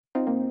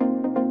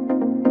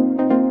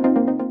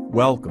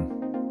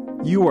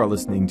Welcome. You are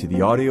listening to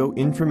the Audio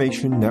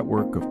Information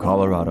Network of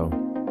Colorado.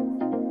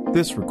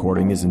 This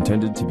recording is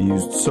intended to be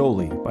used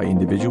solely by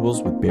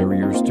individuals with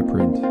barriers to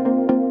print.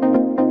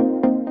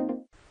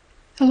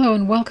 Hello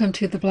and welcome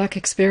to the Black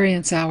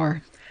Experience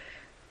Hour.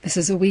 This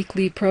is a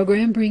weekly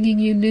program bringing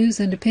you news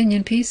and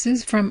opinion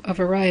pieces from a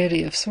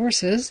variety of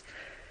sources.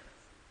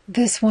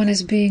 This one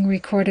is being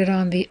recorded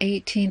on the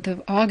 18th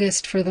of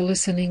August for the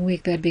listening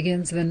week that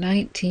begins the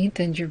 19th,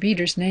 and your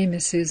reader's name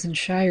is Susan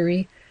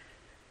Shirey.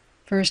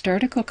 First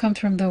article comes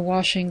from the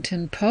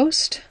Washington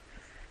Post,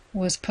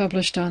 was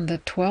published on the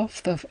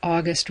 12th of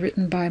August,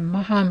 written by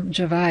Maham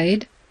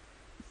Javaid.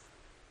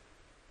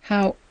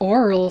 How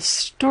oral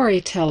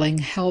storytelling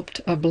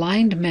helped a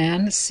blind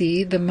man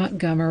see the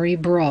Montgomery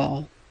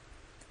Brawl.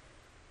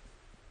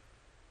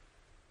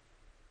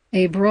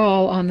 A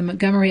brawl on the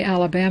Montgomery,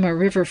 Alabama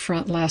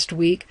riverfront last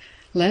week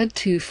led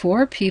to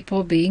 4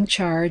 people being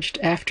charged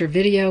after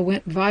video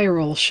went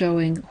viral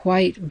showing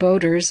white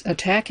boaters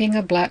attacking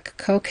a black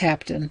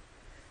co-captain.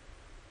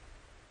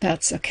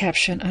 That's a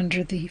caption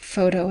under the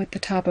photo at the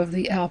top of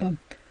the album.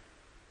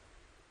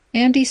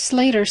 Andy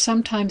Slater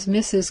sometimes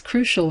misses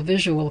crucial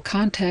visual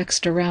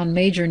context around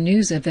major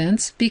news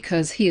events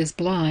because he is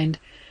blind.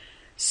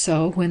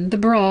 So when the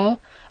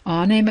brawl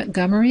on a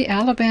Montgomery,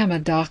 Alabama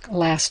dock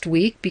last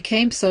week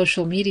became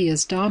social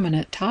media's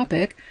dominant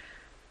topic,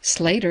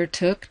 Slater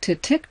took to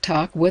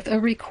TikTok with a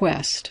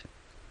request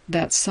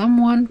that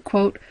someone,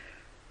 quote,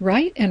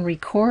 write and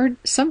record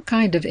some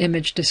kind of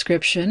image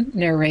description,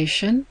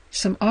 narration,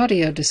 some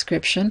audio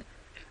description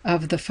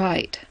of the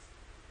fight.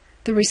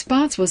 The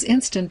response was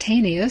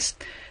instantaneous.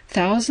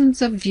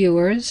 Thousands of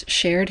viewers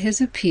shared his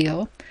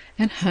appeal,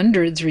 and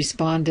hundreds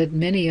responded,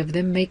 many of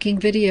them making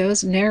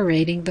videos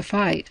narrating the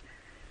fight.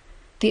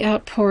 The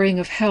outpouring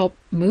of help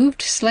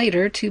moved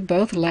Slater to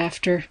both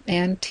laughter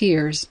and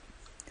tears.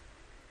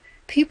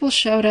 People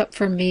showed up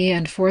for me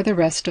and for the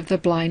rest of the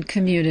blind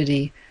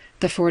community,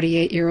 the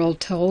 48-year-old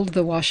told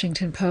the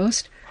Washington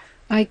Post.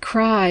 I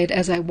cried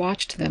as I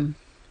watched them.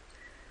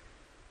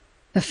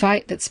 The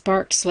fight that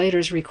sparked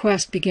Slater's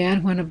request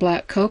began when a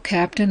black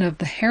co-captain of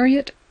the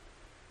Harriet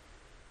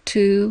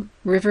II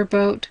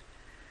riverboat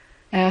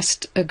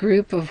asked a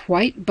group of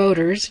white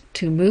boaters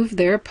to move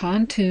their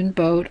pontoon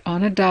boat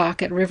on a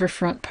dock at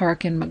Riverfront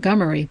Park in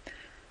Montgomery.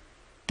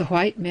 The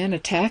white men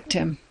attacked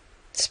him,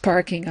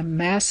 sparking a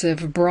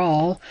massive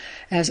brawl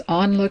as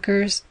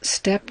onlookers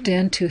stepped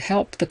in to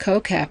help the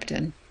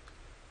co-captain.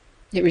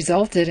 It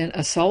resulted in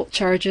assault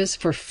charges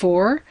for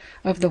 4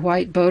 of the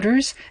white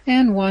boaters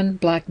and 1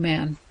 black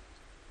man.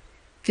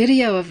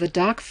 Video of the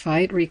dock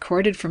fight,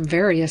 recorded from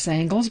various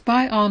angles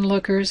by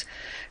onlookers,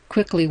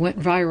 quickly went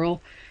viral,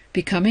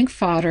 becoming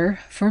fodder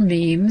for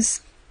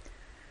memes.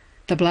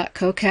 The black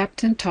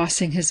co-captain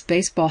tossing his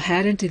baseball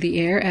hat into the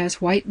air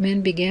as white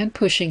men began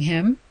pushing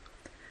him.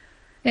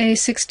 A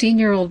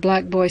 16-year-old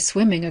black boy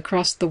swimming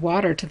across the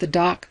water to the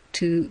dock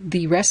to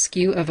the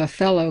rescue of a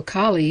fellow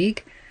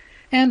colleague,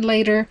 and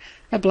later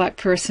a black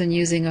person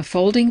using a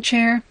folding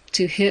chair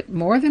to hit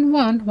more than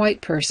one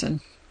white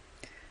person.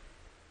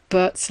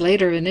 But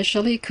Slater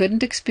initially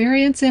couldn't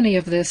experience any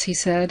of this, he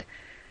said.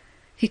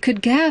 He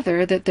could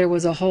gather that there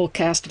was a whole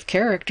cast of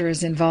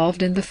characters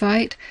involved in the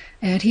fight,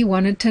 and he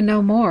wanted to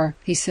know more,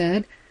 he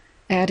said,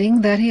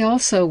 adding that he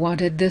also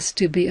wanted this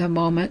to be a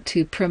moment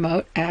to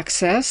promote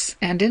access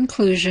and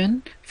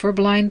inclusion for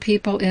blind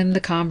people in the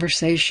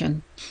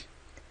conversation.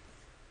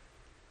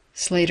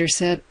 Slater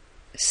said,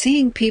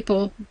 seeing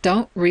people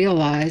don't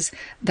realize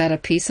that a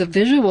piece of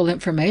visual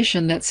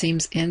information that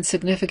seems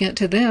insignificant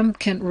to them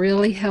can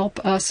really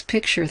help us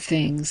picture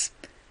things.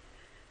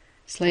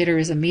 Slater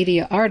is a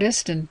media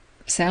artist and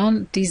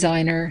sound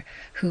designer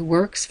who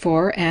works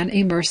for an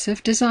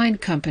immersive design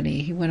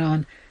company. He went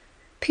on,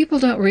 people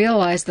don't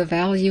realize the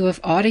value of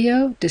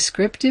audio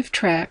descriptive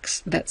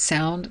tracks that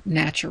sound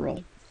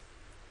natural.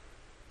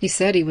 He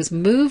said he was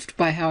moved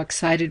by how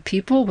excited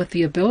people with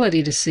the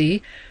ability to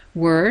see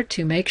were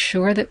to make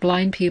sure that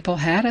blind people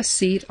had a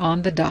seat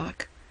on the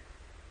dock.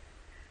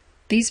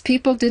 These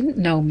people didn't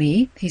know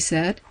me, he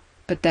said,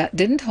 but that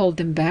didn't hold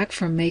them back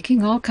from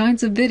making all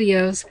kinds of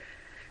videos.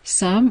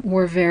 Some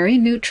were very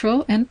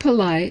neutral and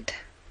polite,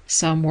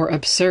 some were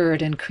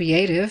absurd and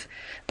creative,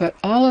 but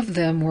all of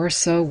them were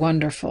so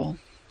wonderful.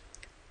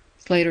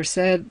 Slater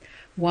said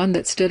one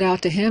that stood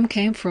out to him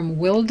came from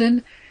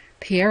Wilden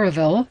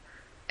Pierreville,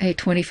 a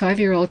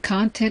 25-year-old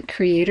content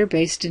creator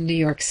based in New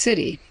York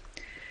City.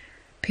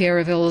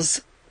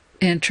 Pierreville's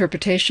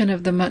interpretation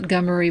of the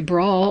Montgomery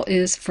Brawl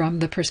is from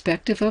the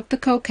perspective of the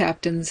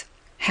co-captain's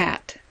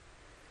hat.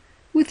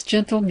 With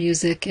gentle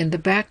music in the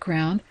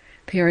background,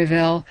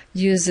 Pierreville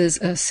uses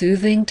a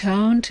soothing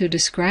tone to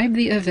describe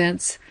the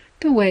events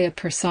the way a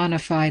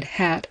personified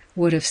hat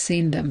would have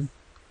seen them.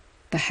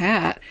 The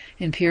hat,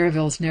 in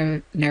Pierreville's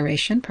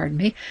narration,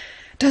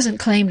 doesn't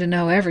claim to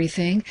know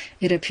everything.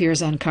 It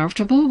appears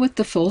uncomfortable with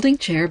the folding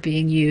chair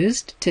being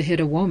used to hit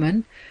a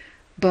woman,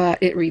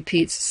 but it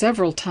repeats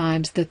several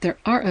times that there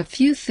are a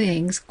few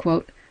things,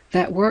 quote,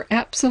 that were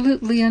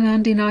absolutely and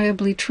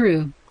undeniably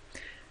true.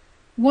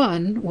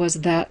 One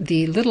was that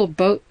the little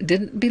boat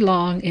didn't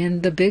belong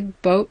in the big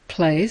boat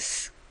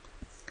place.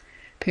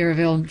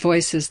 Periville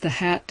voices the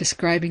hat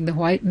describing the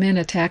white men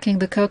attacking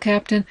the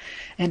co-captain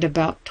and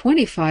about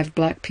 25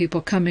 black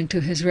people coming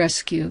to his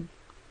rescue.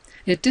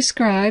 It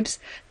describes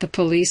the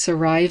police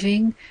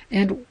arriving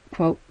and,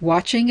 quote,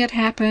 watching it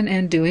happen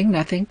and doing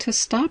nothing to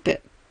stop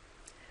it,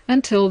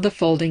 until the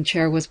folding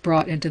chair was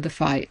brought into the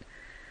fight.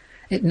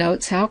 It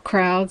notes how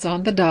crowds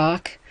on the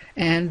dock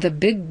and the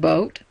big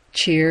boat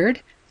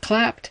cheered,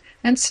 clapped,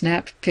 and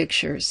snapped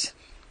pictures.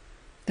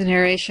 The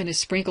narration is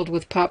sprinkled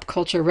with pop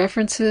culture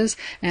references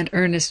and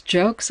earnest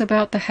jokes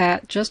about the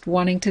hat just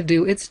wanting to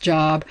do its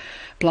job,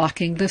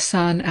 blocking the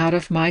sun out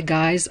of my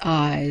guy's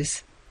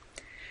eyes.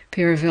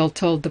 Periville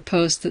told the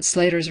Post that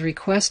Slater's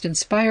request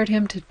inspired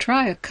him to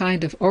try a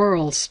kind of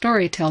oral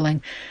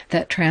storytelling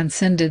that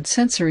transcended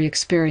sensory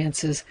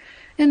experiences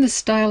in the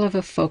style of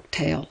a folk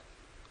tale.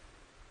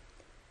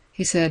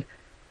 He said,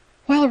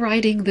 "While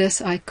writing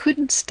this, I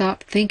couldn't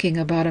stop thinking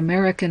about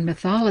American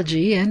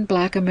mythology and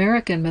Black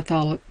American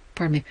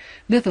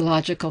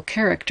mythological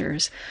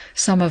characters,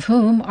 some of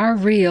whom are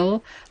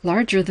real,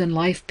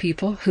 larger-than-life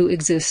people who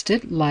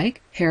existed, like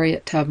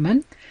Harriet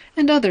Tubman,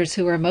 and others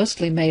who are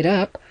mostly made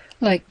up,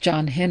 like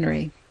John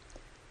Henry."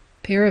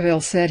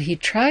 Periville said he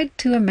tried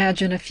to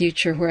imagine a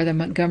future where the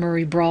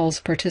Montgomery Brawl's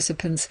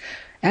participants,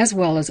 as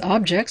well as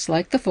objects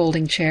like the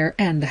folding chair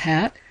and the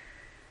hat,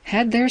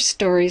 had their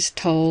stories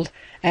told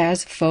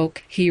as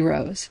folk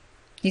heroes.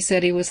 He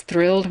said he was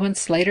thrilled when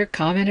Slater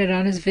commented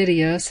on his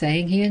video,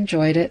 saying he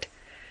enjoyed it.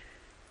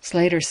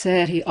 Slater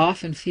said he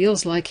often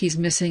feels like he's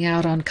missing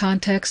out on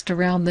context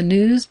around the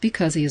news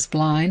because he is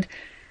blind.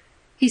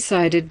 He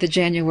cited the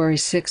January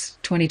 6,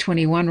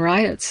 2021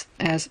 riots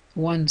as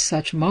one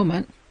such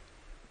moment.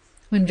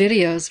 When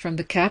videos from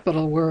the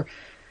Capitol were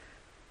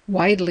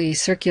widely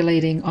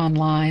circulating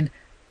online,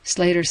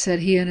 Slater said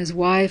he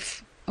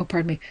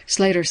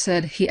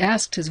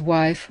asked his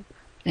wife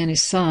and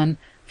his son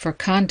for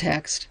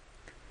context.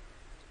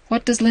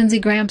 What does Lindsey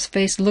Graham's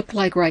face look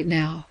like right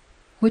now?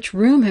 Which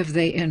room have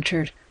they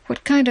entered?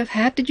 What kind of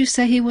hat did you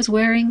say he was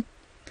wearing?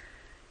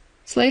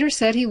 Slater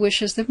said he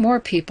wishes that more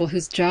people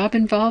whose job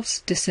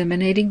involves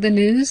disseminating the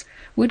news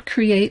would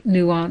create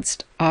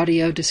nuanced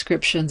audio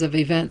descriptions of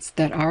events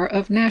that are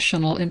of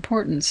national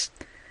importance.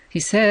 He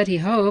said he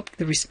hoped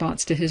the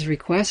response to his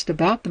request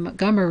about the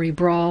Montgomery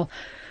Brawl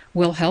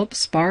will help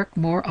spark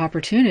more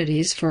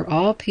opportunities for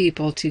all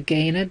people to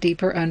gain a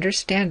deeper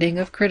understanding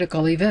of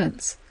critical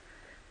events.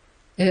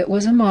 It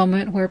was a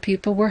moment where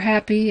people were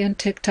happy and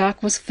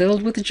TikTok was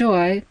filled with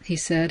joy, he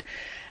said.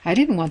 I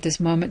didn't want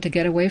this moment to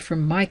get away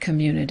from my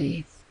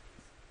community.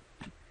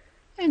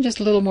 And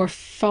just a little more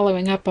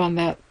following up on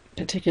that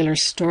particular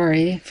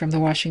story from the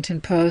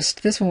Washington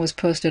Post. This one was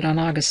posted on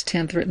August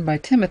 10th, written by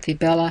Timothy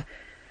Bella.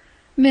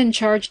 Men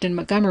charged in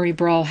Montgomery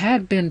Brawl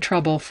had been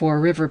trouble for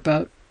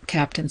riverboat,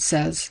 captain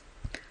says.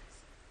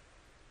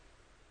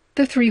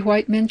 The 3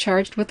 white men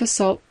charged with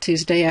assault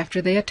Tuesday after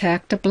they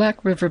attacked a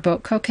black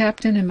riverboat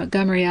co-captain in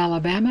Montgomery,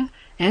 Alabama,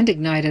 and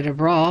ignited a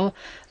brawl,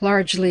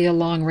 largely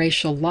along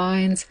racial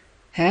lines,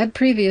 had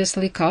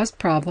previously caused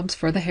problems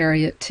for the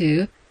Harriet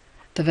II,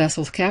 the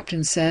vessel's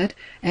captain said,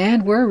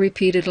 and were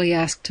repeatedly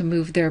asked to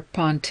move their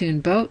pontoon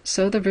boat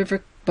so the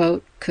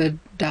riverboat could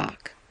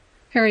dock.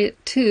 Harriet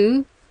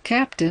II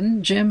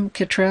captain Jim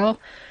Kittrell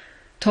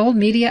told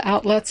media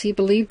outlets he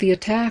believed the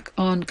attack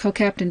on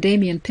co-captain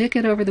Damian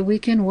Pickett over the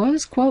weekend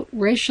was, quote,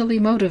 racially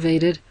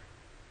motivated.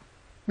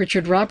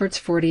 Richard Roberts,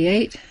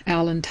 48,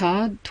 Alan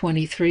Todd,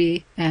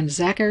 23, and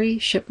Zachary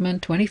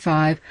Shipman,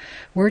 25,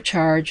 were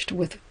charged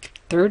with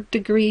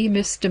third-degree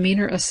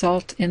misdemeanor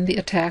assault in the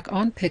attack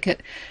on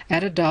Pickett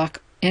at a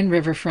dock in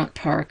Riverfront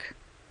Park.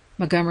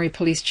 Montgomery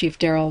Police Chief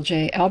Darrell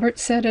J. Albert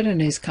said at a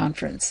news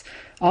conference.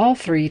 All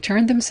 3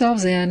 turned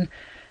themselves in.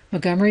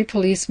 Montgomery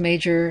Police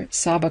Major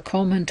Saba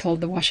Coleman told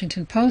the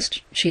Washington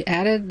Post. She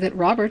added that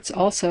Roberts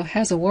also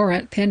has a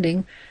warrant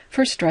pending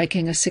for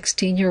striking a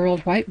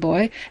 16-year-old white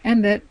boy,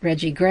 and that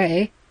Reggie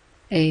Gray,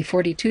 a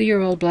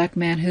 42-year-old black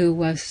man who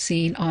was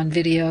seen on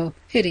video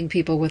hitting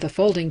people with a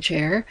folding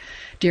chair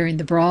during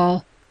the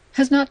brawl,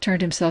 has not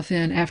turned himself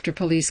in after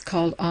police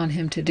called on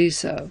him to do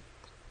so.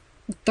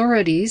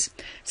 Authorities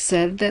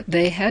said that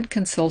they had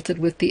consulted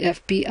with the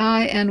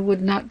FBI and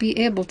would not be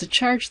able to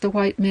charge the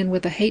white men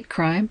with a hate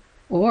crime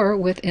or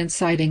with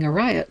inciting a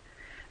riot.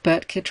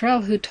 But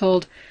Kittrell, who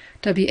told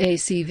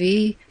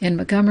WACV in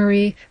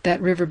Montgomery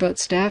that riverboat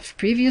staff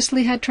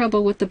previously had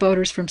trouble with the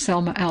boaters from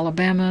Selma,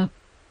 Alabama,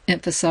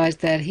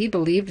 emphasized that he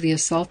believed the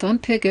assault on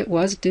Pickett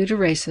was due to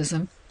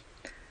racism.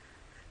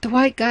 The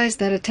white guys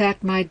that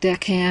attacked my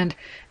deckhand,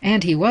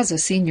 and he was a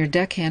senior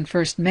deckhand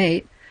first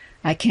mate,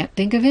 I can't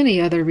think of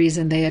any other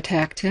reason they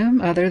attacked him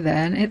other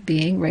than it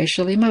being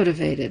racially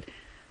motivated.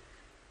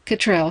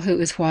 Kittrell, who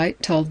is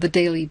white, told the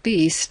Daily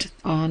Beast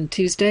on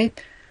Tuesday.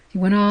 He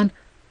went on,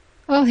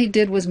 all he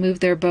did was move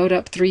their boat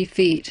up 3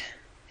 feet.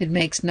 It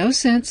makes no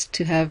sense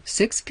to have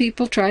 6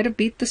 people try to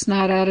beat the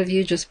snot out of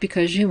you just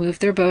because you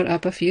moved their boat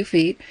up a few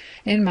feet.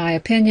 In my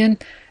opinion,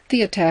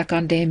 the attack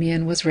on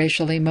Damian was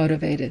racially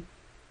motivated.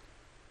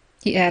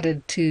 He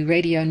added to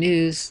radio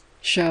news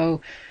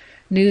show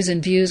News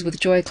and Views with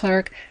Joey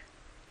Clark,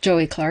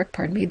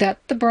 that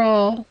the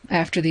brawl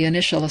after the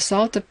initial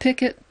assault of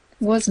Pickett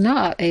was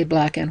not a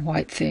black and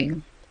white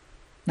thing.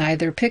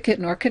 Neither Pickett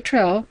nor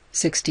Cottrell,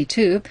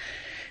 62,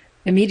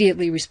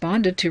 immediately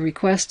responded to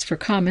requests for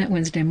comment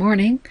Wednesday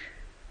morning.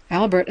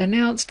 Albert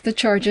announced the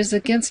charges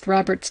against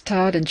Roberts,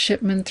 Todd, and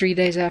Shipman 3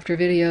 days after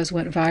videos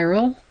went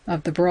viral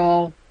of the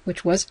brawl,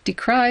 which was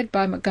decried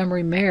by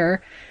Montgomery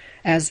mayor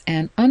as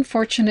an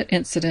unfortunate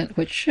incident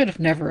which should have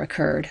never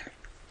occurred.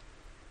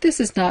 "This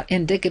is not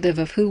indicative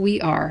of who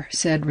we are,"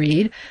 said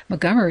Reed,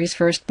 Montgomery's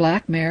first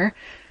black mayor.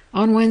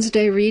 On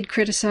Wednesday, Reed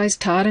criticized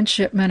Todd and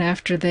Shipman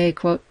after they,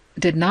 quote,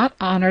 did not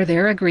honor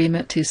their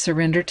agreement to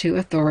surrender to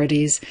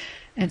authorities,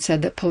 and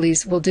said that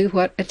police will do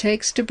what it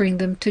takes to bring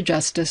them to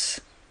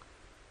justice.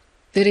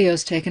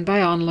 Videos taken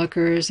by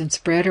onlookers and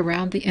spread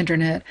around the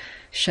internet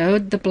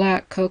showed the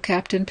black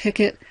co-captain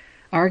Pickett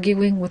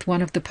arguing with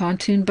one of the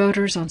pontoon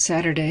boaters on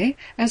Saturday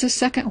as a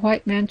second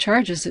white man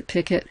charges at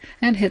Pickett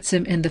and hits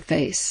him in the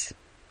face.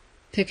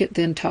 Pickett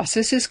then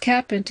tosses his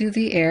cap into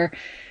the air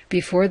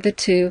before the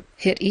two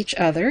hit each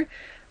other.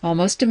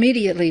 Almost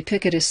immediately,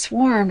 Pickett is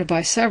swarmed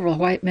by several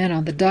white men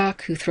on the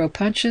dock who throw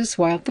punches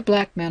while the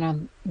black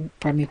man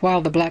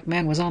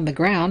was on the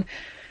ground,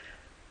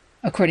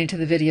 according to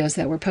the videos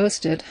that were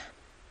posted.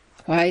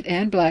 White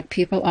and black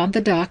people on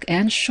the dock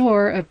and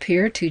shore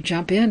appear to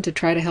jump in to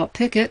try to help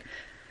Pickett,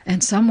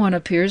 and someone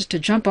appears to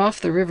jump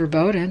off the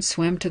riverboat and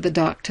swim to the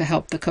dock to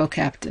help the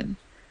co-captain.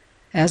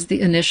 As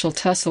the initial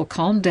tussle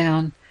calmed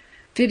down,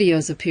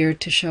 videos appeared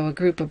to show a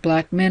group of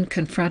black men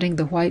confronting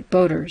the white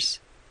boaters.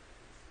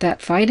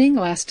 That fighting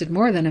lasted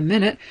more than a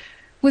minute,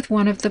 with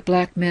one of the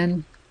black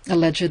men,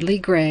 allegedly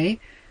gray,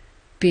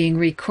 being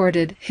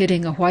recorded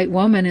hitting a white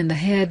woman in the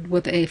head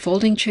with a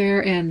folding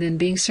chair and then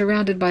being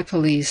surrounded by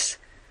police.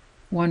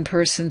 One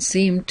person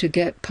seemed to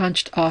get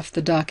punched off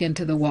the dock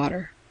into the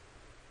water.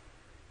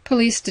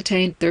 Police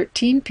detained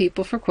 13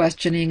 people for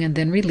questioning and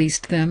then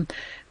released them,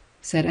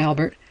 said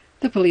Albert.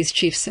 The police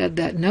chief said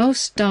that no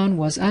stone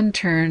was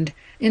unturned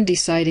in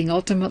deciding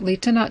ultimately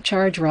to not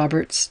charge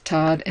Roberts,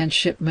 Todd, and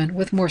Shipman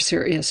with more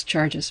serious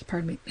charges.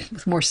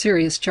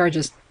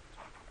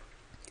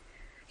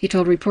 He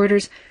told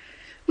reporters,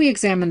 "We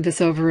examined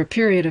this over a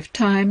period of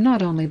time,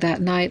 not only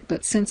that night,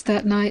 but since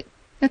that night.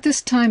 At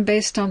this time,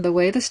 based on the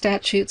way the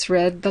statutes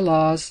read, the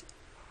laws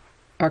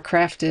are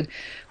crafted,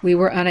 we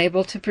were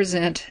unable to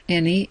present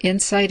any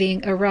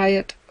inciting a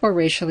riot or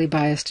racially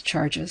biased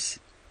charges."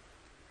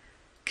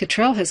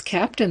 Cottrell has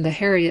captained the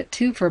Harriet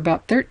II for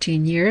about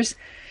 13 years,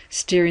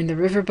 steering the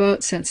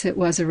riverboat since it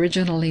was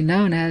originally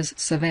known as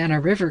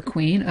Savannah River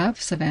Queen of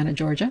Savannah,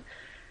 Georgia.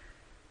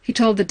 He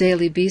told the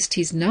Daily Beast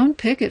he's known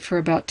Pickett for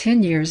about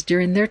 10 years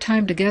during their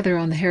time together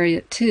on the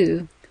Harriet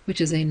II, which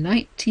is a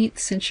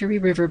 19th-century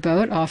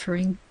riverboat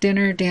offering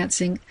dinner,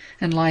 dancing,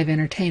 and live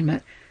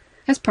entertainment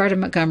as part of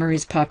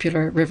Montgomery's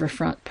popular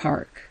riverfront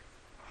park.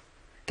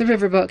 The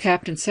riverboat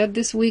captain said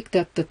this week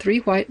that the 3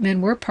 white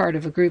men were part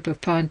of a group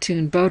of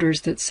pontoon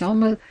boaters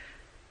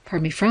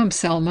from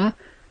Selma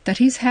that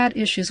he's had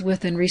issues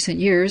with in recent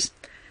years.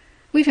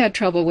 "We've had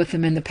trouble with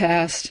them in the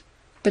past,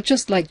 but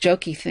just like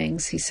jokey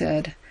things," he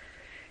said.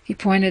 He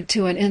pointed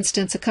to an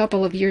instance a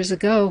couple of years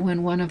ago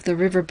when one of the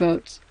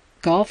riverboat's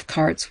golf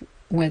carts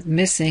went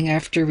missing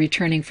after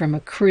returning from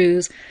a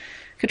cruise.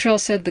 Cottrell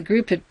said the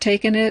group had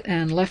taken it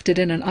and left it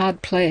in an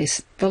odd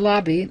place, the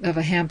lobby of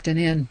a Hampton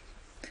Inn.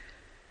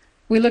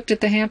 "We looked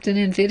at the Hampton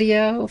Inn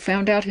video,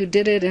 found out who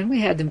did it, and we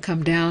had them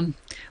come down.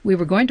 We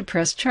were going to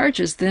press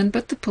charges then,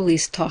 but the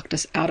police talked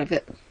us out of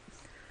it."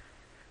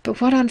 But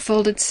what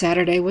unfolded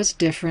Saturday was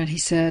different, he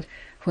said.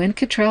 When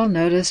Cottrell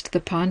noticed the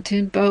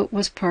pontoon boat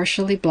was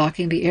partially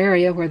blocking the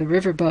area where the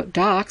riverboat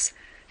docks,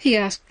 he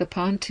asked the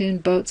pontoon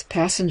boat's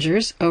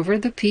passengers over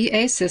the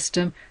PA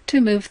system to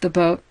move the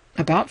boat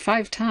about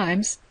 5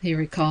 times, he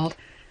recalled.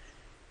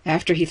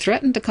 After he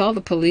threatened to call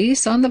the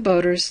police on the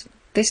boaters,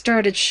 they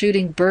started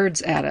shooting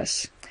birds at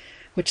us,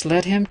 which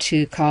led him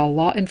to call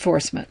law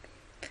enforcement.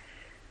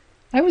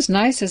 "I was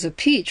nice as a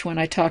peach when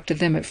I talked to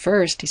them at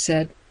first," he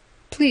said.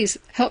 "Please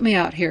help me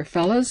out here,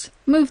 fellas.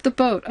 Move the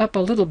boat up a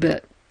little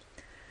bit."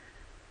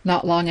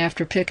 Not long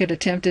after Pickett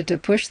attempted to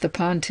push the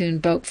pontoon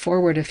boat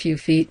forward a few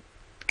feet,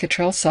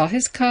 Cottrell saw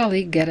his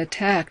colleague get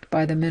attacked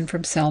by the men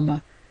from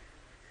Selma.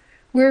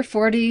 "We're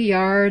 40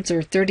 yards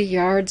or 30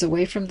 yards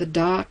away from the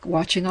dock,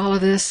 watching all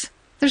of this.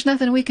 There's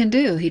nothing we can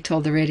do," he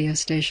told the radio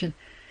station.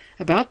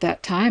 About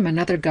that time,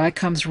 another guy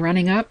comes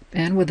running up,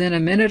 and within a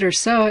minute or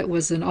so, it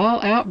was an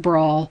all-out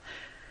brawl.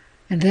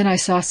 And then I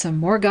saw some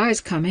more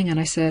guys coming, and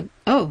I said,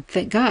 "Oh,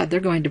 thank God, they're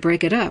going to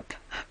break it up."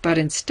 But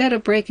instead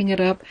of breaking it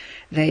up,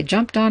 they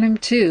jumped on him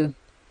too.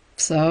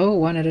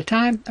 So,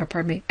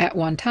 at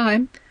one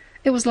time,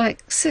 it was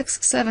like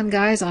 6-7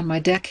 guys on my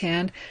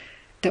deckhand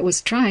that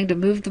was trying to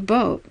move the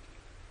boat.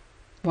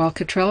 While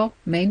Cottrell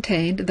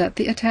maintained that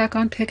the attack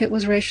on Pickett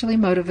was racially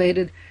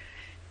motivated,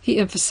 he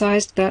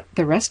emphasized that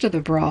the rest of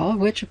the brawl,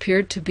 which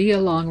appeared to be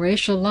along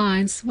racial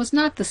lines, was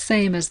not the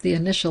same as the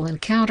initial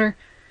encounter.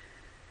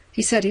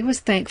 He said he was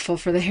thankful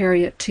for the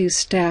Harriet II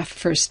staff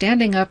for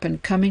standing up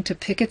and coming to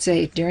Pickett's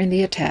aid during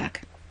the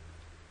attack.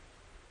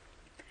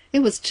 It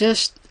was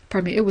just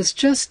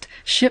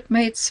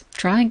shipmates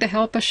trying to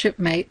help a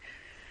shipmate.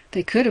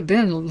 They could have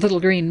been little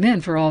green men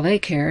for all they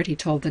cared, he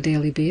told the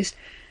Daily Beast.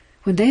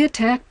 When they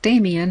attacked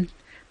Damien,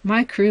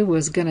 my crew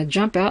was going to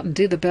jump out and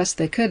do the best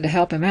they could to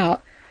help him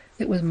out.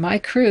 It was my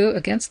crew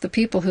against the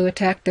people who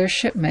attacked their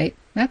shipmate.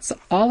 That's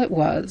all it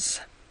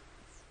was.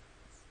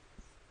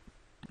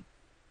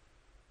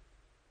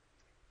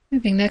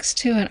 Moving next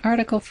to an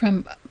article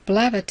from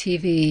Blava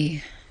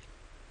TV.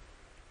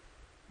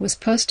 Was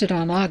posted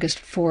on August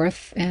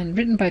 4th and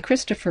written by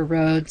Christopher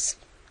Rhodes.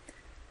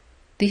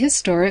 The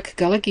historic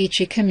Gullah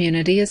Geechee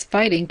community is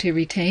fighting to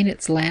retain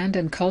its land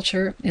and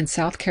culture in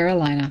South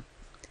Carolina.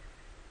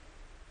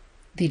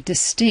 The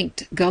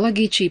distinct Gullah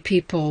Geechee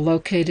people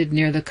located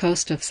near the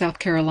coast of South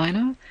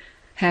Carolina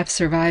have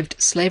survived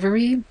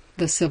slavery,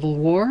 the Civil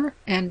War,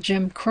 and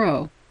Jim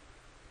Crow.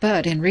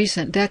 But in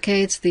recent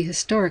decades, the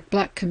historic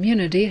black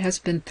community has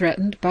been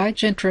threatened by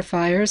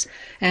gentrifiers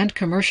and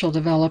commercial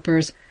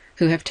developers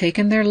who have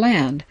taken their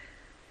land.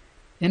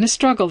 In a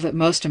struggle that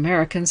most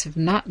Americans have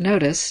not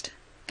noticed,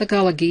 the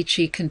Gullah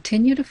Geechee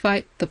continue to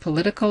fight the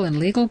political and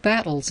legal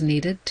battles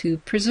needed to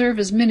preserve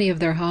as many of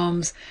their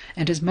homes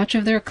and as much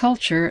of their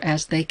culture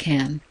as they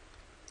can.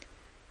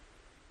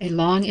 A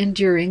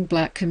long-enduring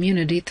black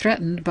community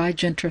threatened by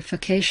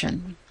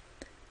gentrification.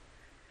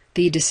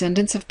 The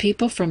descendants of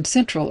people from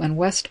Central and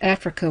West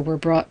Africa were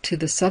brought to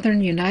the southern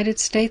United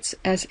States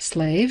as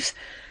slaves.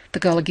 The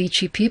Gullah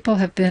Geechee people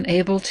have been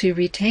able to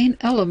retain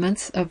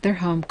elements of their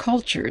home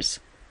cultures.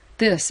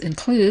 This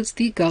includes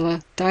the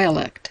Gullah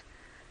dialect,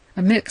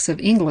 a mix of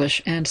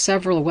English and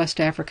several West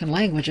African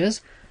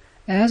languages,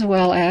 as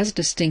well as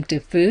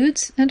distinctive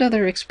foods and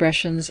other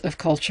expressions of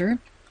culture.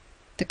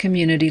 The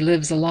community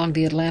lives along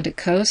the Atlantic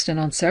coast and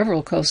on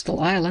several coastal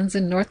islands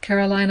in North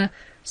Carolina,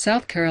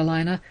 South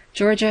Carolina,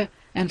 Georgia,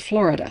 and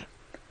Florida.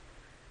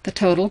 The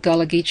total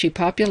Gullah Geechee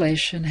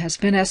population has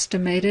been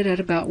estimated at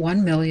about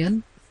 1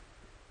 million.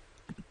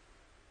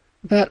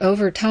 But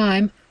over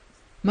time,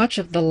 much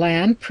of the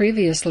land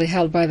previously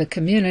held by the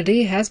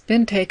community has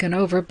been taken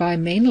over by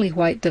mainly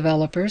white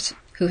developers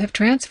who have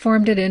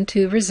transformed it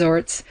into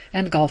resorts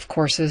and golf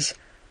courses.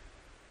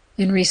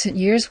 In recent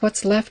years,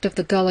 what's left of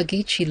the Gullah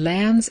Geechee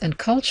lands and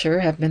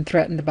culture have been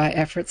threatened by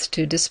efforts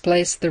to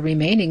displace the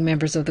remaining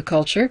members of the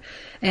culture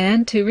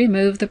and to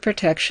remove the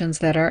protections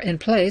that are in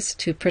place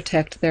to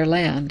protect their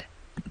land.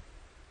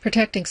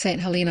 Protecting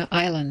St. Helena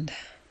Island.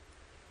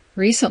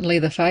 Recently,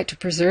 the fight to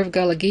preserve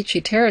Gullah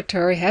Geechee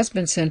territory has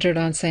been centered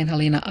on St.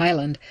 Helena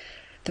Island.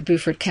 The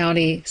Beaufort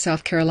County,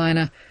 South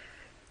Carolina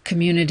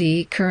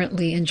community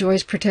currently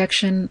enjoys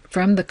protection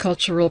from the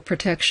Cultural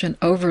Protection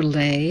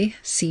Overlay,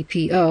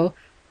 CPO,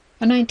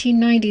 a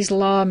 1990s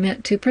law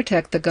meant to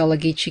protect the Gullah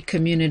Geechee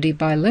community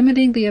by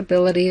limiting the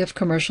ability of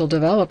commercial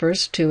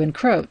developers to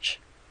encroach.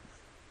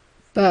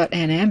 But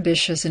an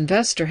ambitious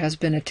investor has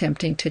been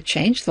attempting to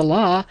change the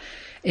law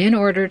in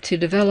order to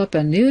develop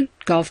a new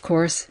golf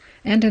course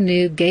and a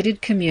new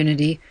gated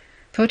community,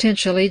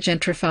 potentially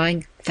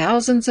gentrifying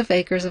thousands of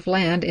acres of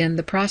land in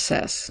the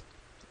process.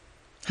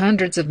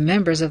 Hundreds of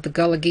members of the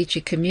Gullah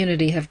Geechee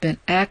community have been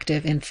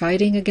active in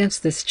fighting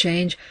against this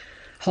change,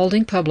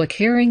 holding public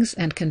hearings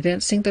and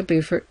convincing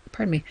the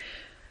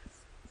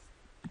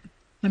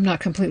I'm not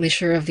completely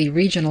sure of the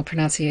regional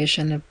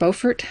pronunciation of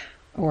Beaufort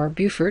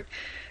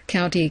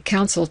County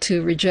Council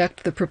to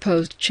reject the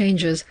proposed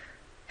changes.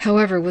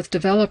 However, with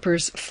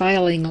developers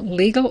filing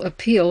legal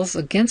appeals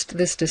against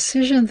this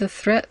decision, the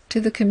threat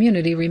to the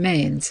community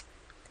remains.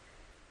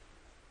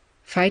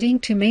 Fighting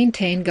to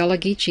maintain Gullah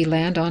Geechee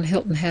land on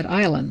Hilton Head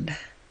Island.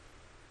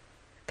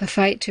 The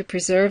fight to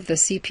preserve the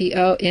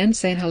CPO in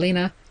St.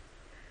 Helena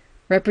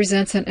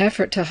represents an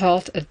effort to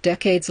halt a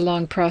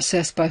decades-long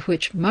process by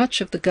which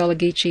much of the Gullah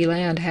Geechee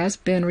land has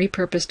been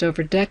repurposed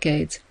over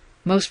decades,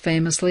 most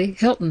famously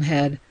Hilton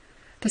Head,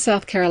 the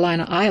South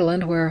Carolina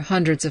island where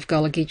hundreds of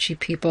Gullah Geechee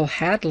people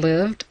had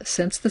lived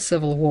since the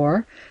Civil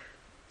War,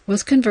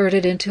 was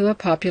converted into a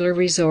popular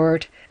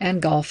resort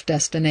and golf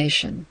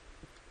destination.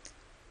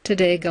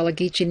 Today, Gullah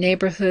Geechee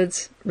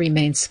neighborhoods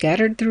remain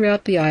scattered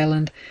throughout the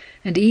island,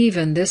 and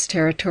even this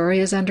territory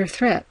is under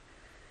threat.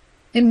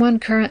 In one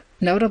current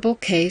notable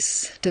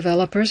case,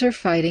 developers are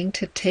fighting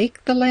to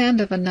take the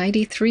land of a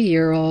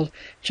 93-year-old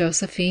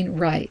Josephine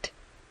Wright,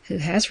 who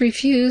has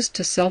refused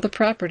to sell the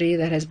property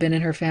that has been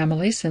in her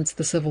family since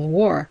the Civil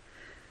War.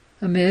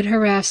 Amid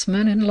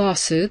harassment and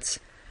lawsuits,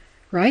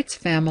 Wright's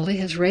family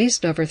has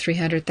raised over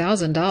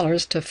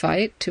 $300,000 to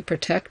fight to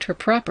protect her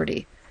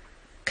property.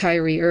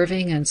 Kyrie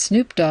Irving and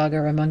Snoop Dogg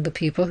are among the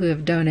people who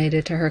have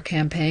donated to her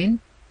campaign.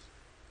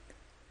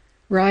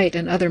 Wright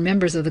and other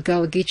members of the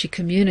Gullah Geechee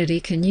community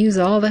can use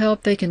all the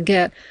help they can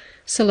get,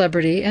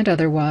 celebrity and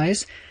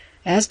otherwise,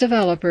 as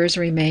developers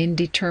remain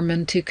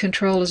determined to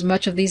control as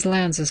much of these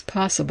lands as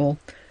possible.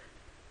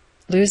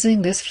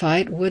 Losing this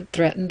fight would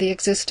threaten the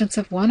existence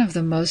of one of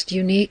the most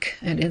unique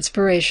and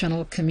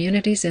inspirational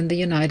communities in the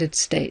United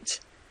States.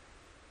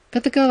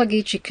 But the Gullah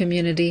Geechee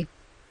community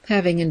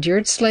having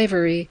endured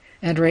slavery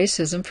and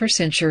racism for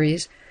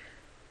centuries,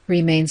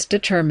 remains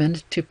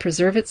determined to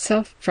preserve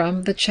itself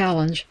from the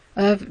challenge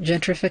of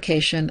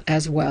gentrification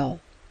as well.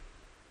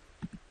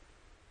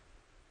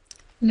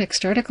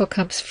 Next article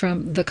comes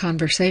from The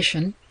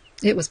Conversation.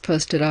 It was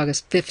posted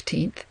August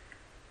 15th,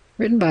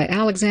 written by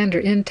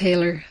Alexander N.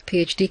 Taylor,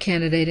 PhD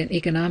candidate in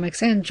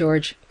economics and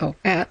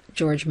at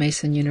George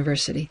Mason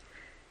University.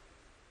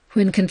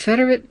 When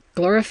Confederate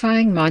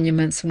glorifying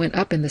monuments went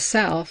up in the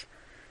South,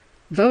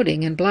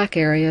 voting in black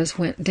areas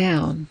went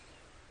down.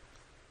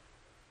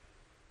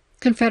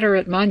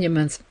 Confederate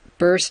monuments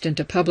burst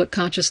into public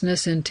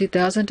consciousness in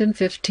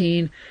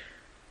 2015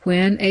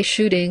 when a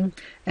shooting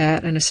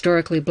at an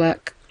historically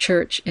black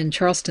church in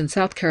Charleston,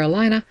 South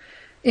Carolina,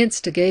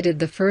 instigated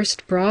the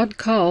first broad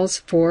calls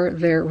for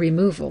their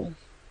removal.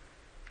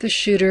 The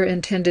shooter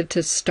intended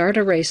to start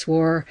a race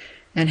war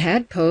and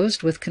had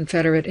posed with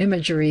Confederate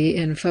imagery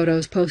in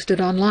photos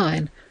posted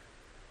online.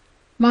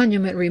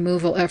 Monument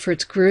removal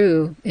efforts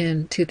grew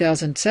in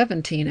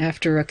 2017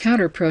 after a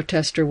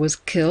counter-protester was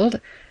killed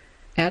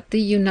at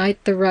the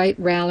Unite the Right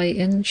rally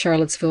in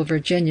Charlottesville,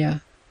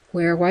 Virginia,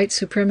 where white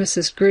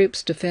supremacist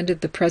groups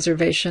defended the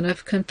preservation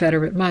of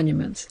Confederate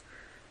monuments.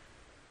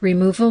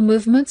 Removal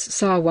movements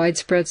saw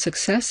widespread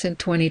success in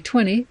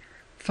 2020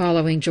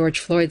 following George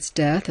Floyd's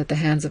death at the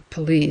hands of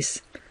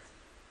police.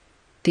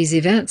 These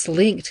events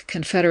linked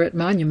Confederate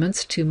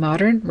monuments to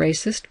modern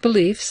racist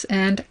beliefs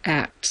and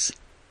acts.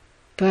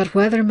 But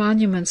whether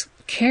monuments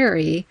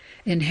carry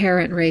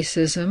inherent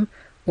racism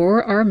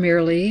or are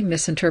merely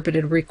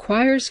misinterpreted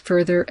requires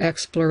further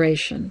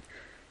exploration.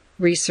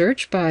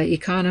 Research by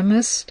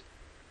economist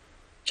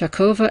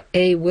Jacova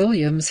A.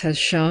 Williams has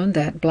shown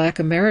that black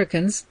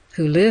Americans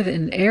who live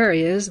in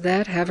areas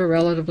that have a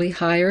relatively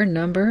higher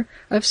number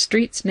of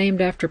streets named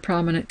after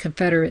prominent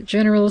Confederate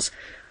generals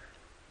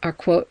are,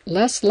 quote,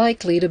 less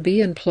likely to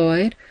be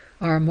employed,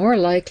 are more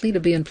likely to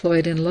be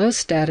employed in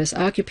low-status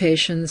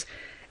occupations,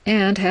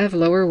 and have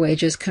lower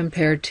wages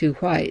compared to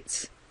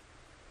whites.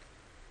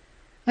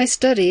 I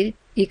studied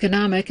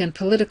economic and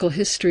political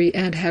history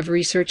and have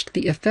researched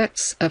the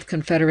effects of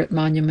Confederate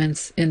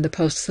monuments in the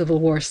post-Civil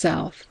War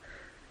South.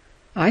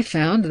 I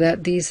found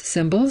that these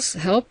symbols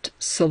helped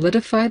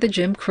solidify the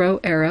Jim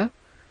Crow era,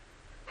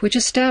 which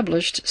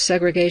established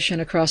segregation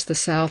across the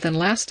South and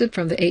lasted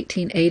from the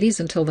 1880s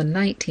until the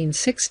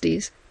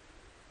 1960s.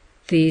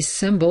 These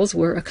symbols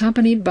were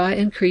accompanied by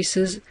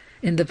increases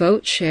in the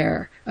vote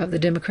share of the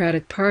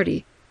Democratic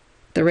Party,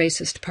 the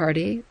racist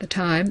party at the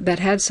time that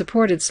had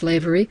supported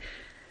slavery,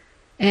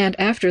 and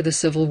after the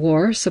Civil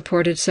War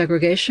supported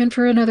segregation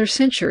for another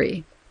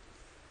century.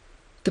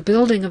 The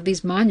building of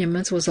these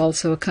monuments was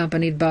also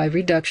accompanied by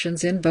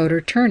reductions in voter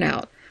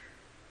turnout.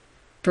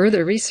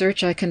 Further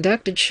research I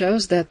conducted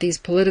shows that these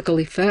political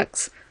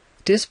effects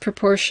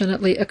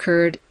disproportionately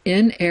occurred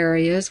in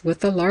areas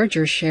with a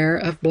larger share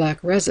of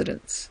black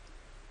residents.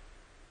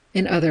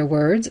 In other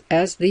words,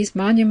 as these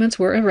monuments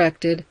were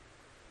erected,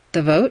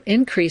 the vote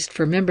increased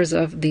for members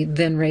of the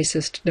then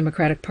racist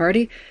Democratic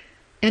Party,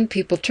 and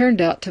people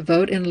turned out to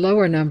vote in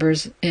lower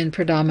numbers in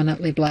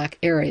predominantly black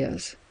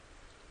areas.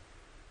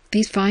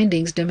 These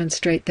findings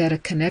demonstrate that a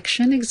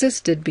connection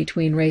existed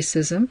between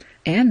racism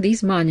and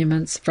these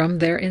monuments from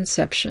their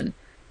inception,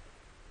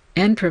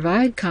 and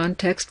provide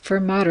context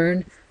for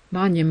modern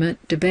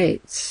monument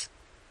debates.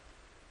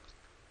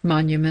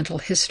 Monumental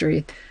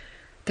history.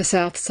 The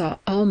South saw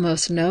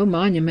almost no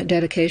monument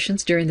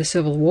dedications during the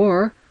Civil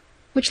War,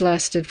 which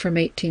lasted from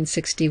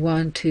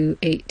 1861 to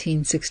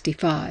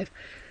 1865.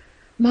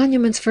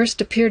 Monuments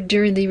first appeared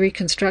during the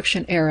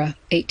Reconstruction era,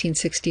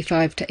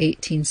 1865 to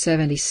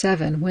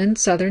 1877, when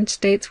Southern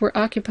states were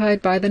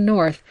occupied by the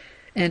North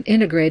and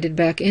integrated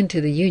back into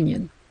the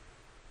Union.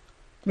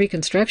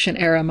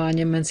 Reconstruction-era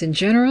monuments in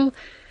general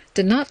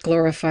did not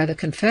glorify the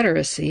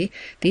Confederacy.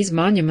 These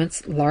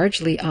monuments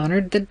largely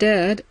honored the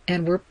dead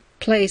and were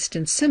placed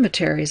in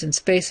cemeteries and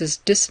spaces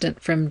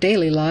distant from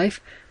daily life.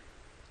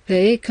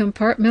 They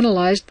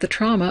compartmentalized the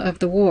trauma of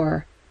the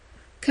war,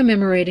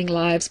 commemorating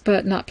lives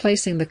but not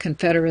placing the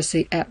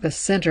Confederacy at the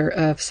center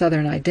of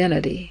Southern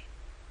identity.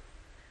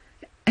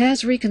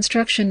 As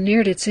Reconstruction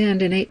neared its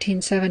end in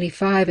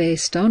 1875, a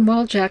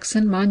Stonewall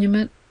Jackson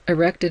monument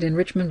erected in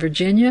Richmond,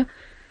 Virginia,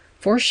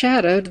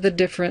 foreshadowed the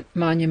different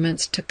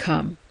monuments to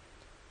come.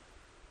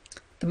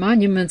 The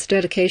monument's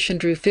dedication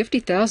drew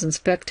 50,000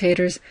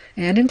 spectators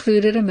and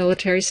included a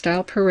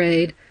military-style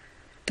parade.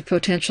 The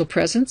potential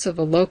presence of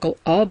a local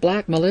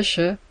all-black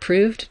militia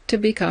proved to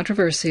be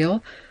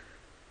controversial.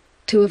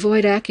 To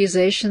avoid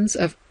accusations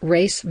of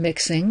race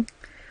mixing,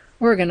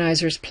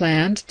 organizers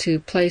planned to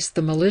place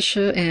the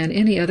militia and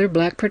any other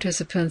black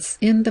participants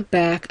in the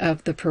back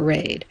of the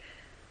parade.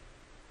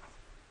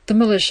 The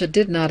militia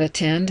did not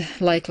attend,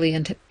 likely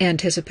in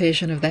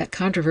anticipation of that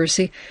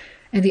controversy,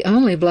 and the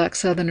only black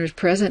Southerners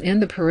present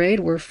in the parade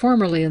were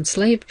formerly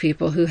enslaved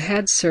people who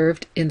had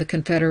served in the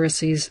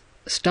Confederacy's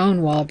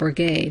Stonewall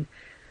Brigade.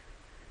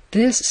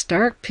 This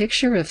stark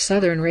picture of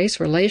Southern race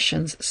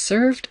relations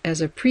served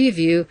as a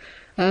preview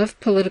of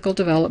political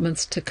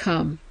developments to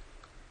come.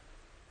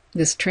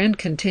 This trend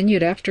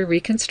continued after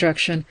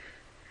Reconstruction,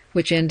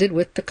 which ended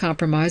with the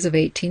Compromise of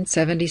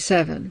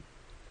 1877.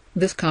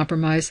 This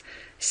compromise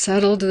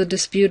settled the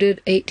disputed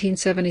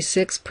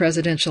 1876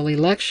 presidential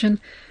election,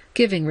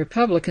 giving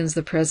Republicans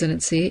the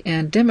presidency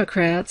and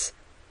Democrats,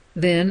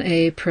 then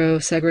a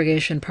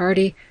pro-segregation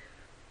party,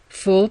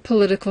 full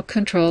political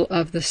control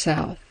of the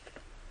South.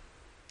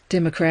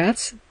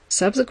 Democrats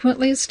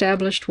subsequently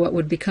established what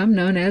would become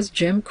known as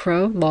Jim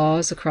Crow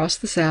laws across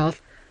the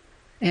South,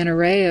 an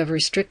array of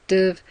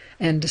restrictive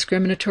and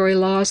discriminatory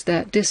laws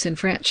that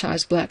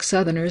disenfranchised black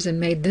Southerners and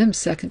made them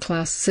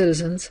second-class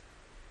citizens.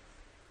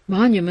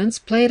 Monuments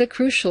played a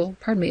cultural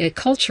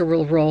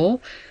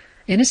role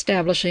in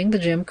establishing the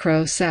Jim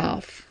Crow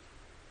South.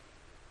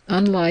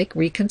 Unlike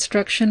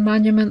Reconstruction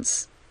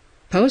monuments,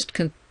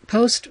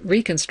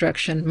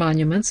 post-Reconstruction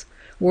monuments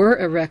were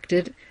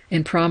erected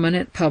in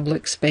prominent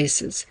public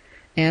spaces,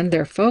 and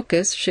their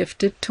focus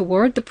shifted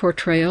toward the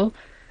portrayal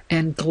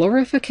and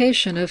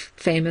glorification of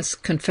famous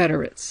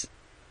Confederates.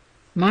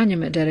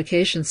 Monument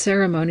dedication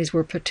ceremonies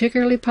were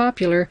particularly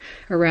popular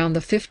around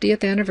the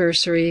 50th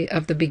anniversary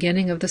of the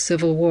beginning of the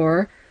Civil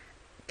War,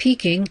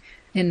 peaking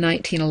in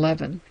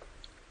 1911.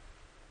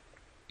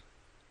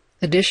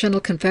 Additional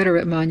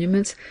Confederate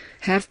monuments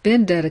have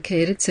been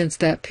dedicated since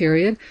that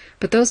period,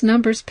 but those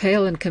numbers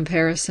pale in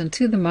comparison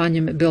to the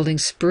monument building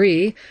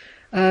spree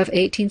of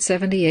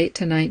 1878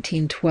 to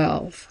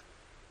 1912.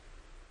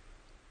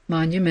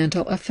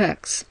 Monumental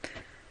effects.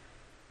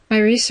 My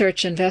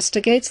research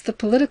investigates the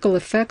political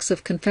effects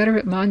of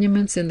Confederate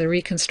monuments in the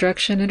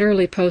Reconstruction and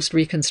early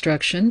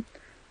post-Reconstruction,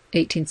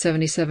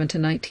 1877 to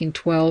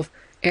 1912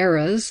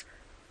 eras,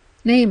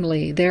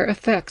 namely their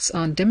effects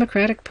on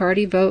Democratic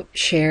Party vote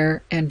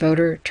share and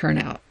voter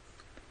turnout.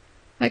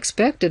 I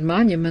expected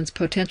monuments'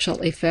 potential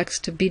effects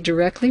to be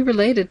directly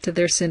related to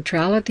their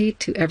centrality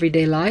to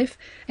everyday life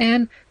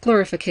and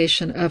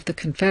glorification of the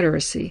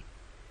Confederacy.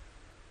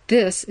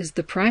 This is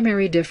the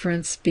primary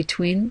difference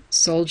between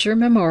soldier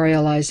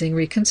memorializing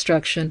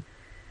Reconstruction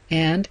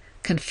and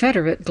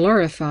Confederate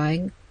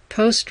glorifying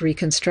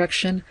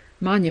post-Reconstruction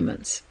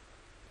monuments.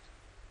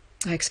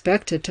 I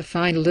expected to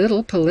find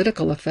little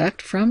political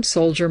effect from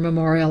soldier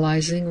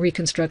memorializing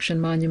Reconstruction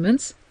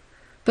monuments,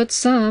 but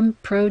some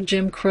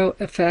pro-Jim Crow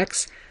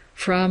effects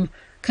from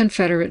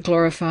Confederate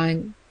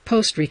glorifying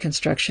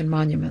post-Reconstruction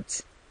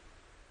monuments.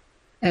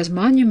 As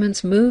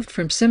monuments moved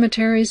from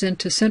cemeteries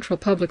into central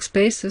public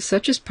spaces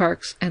such as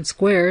parks and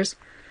squares,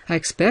 I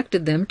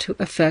expected them to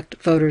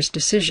affect voters'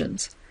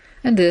 decisions,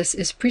 and this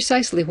is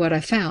precisely what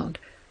I found.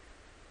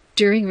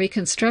 During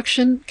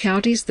Reconstruction,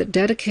 counties that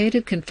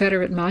dedicated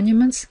Confederate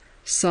monuments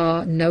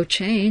saw no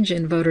change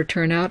in voter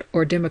turnout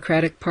or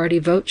Democratic Party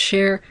vote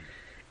share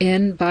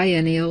in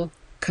biennial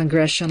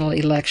congressional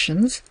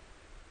elections.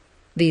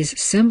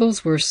 These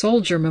symbols were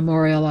soldier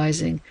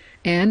memorializing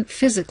and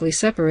physically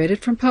separated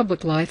from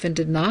public life and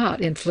did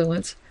not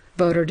influence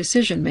voter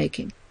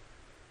decision-making.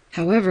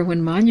 However,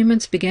 when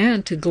monuments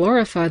began to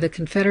glorify the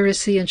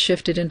Confederacy and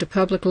shifted into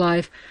public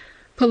life,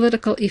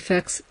 political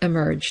effects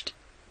emerged.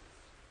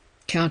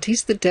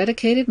 Counties that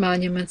dedicated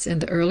monuments in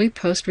the early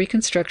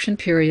post-Reconstruction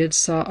period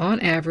saw on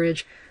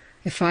average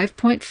a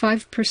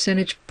 5.5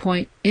 percentage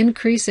point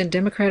increase in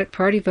Democratic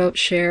Party vote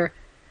share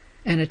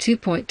and a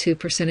 2.2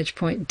 percentage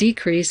point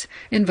decrease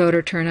in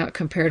voter turnout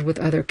compared with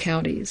other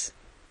counties.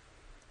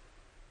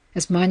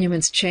 As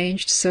monuments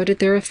changed, so did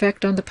their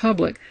effect on the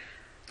public.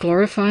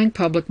 Glorifying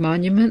public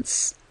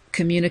monuments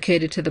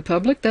communicated to the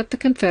public that the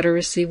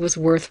Confederacy was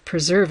worth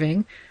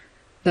preserving,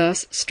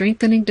 thus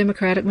strengthening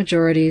Democratic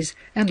majorities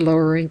and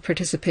lowering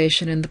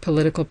participation in the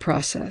political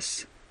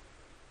process.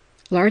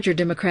 Larger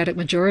Democratic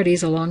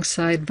majorities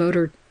alongside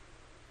lower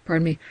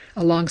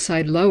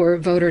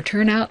voter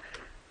turnout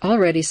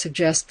already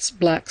suggests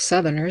black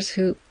Southerners,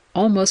 who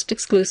almost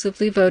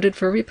exclusively voted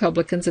for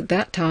Republicans at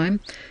that time,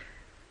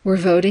 were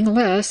voting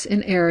less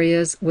in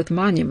areas with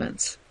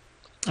monuments.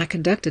 I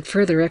conducted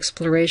further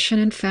exploration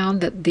and found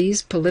that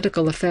these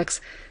political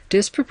effects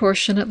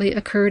disproportionately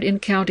occurred in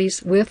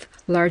counties with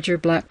larger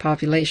black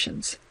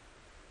populations.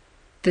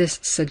 This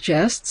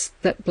suggests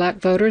that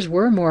black voters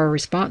were more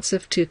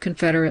responsive to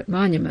Confederate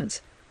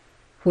monuments,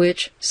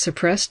 which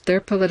suppressed their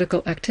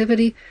political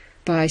activity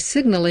by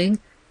signaling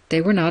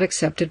they were not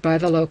accepted by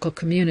the local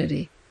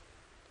community.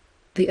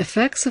 The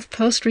effects of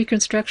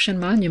post-Reconstruction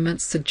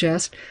monuments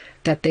suggest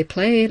that they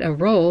played a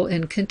role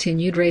in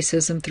continued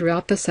racism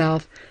throughout the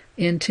South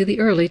into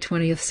the early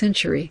 20th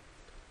century.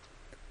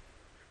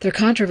 Their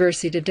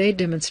controversy today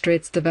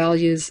demonstrates the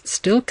values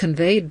still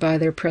conveyed by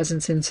their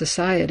presence in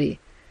society.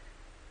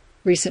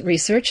 Recent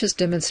research has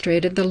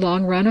demonstrated the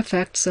long-run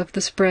effects of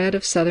the spread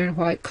of Southern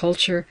white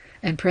culture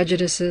and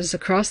prejudices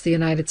across the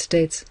United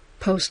States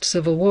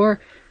post-Civil War,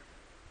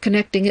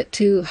 connecting it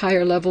to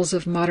higher levels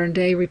of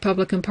modern-day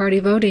Republican Party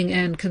voting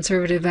and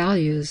conservative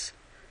values.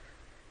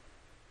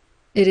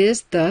 It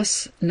is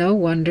thus no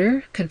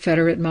wonder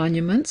Confederate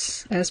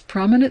monuments, as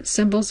prominent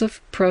symbols of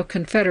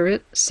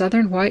pro-Confederate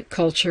Southern white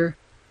culture,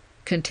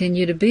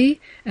 continue to be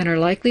and are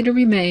likely to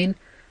remain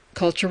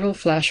cultural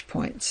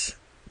flashpoints.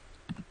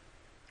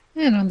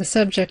 And on the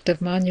subject of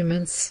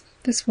monuments,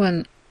 this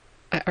one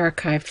I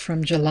archived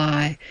from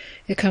July.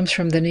 It comes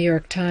from the New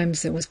York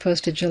Times. It was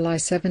posted July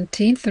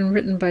 17th and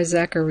written by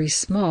Zachary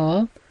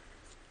Small.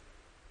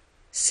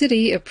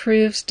 City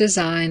approves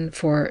design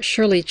for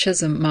Shirley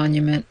Chisholm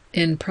Monument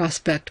in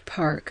Prospect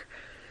Park.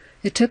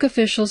 It took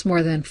officials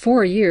more than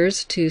 4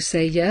 years to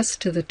say yes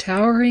to the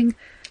towering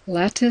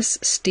lattice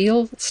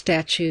steel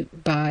statue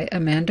by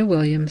Amanda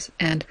Williams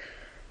and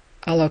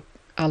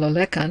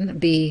Alolekan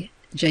B.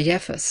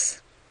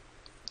 Jayefus.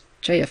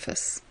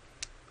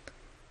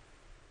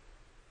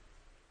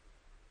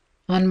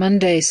 On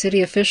Monday, city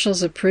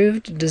officials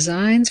approved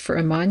designs for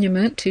a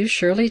monument to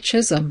Shirley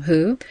Chisholm,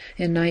 who,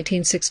 in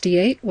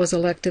 1968, was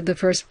elected the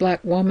first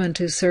black woman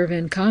to serve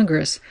in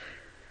Congress,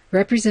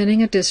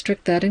 representing a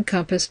district that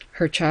encompassed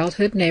her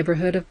childhood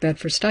neighborhood of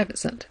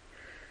Bedford-Stuyvesant.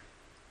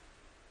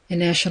 A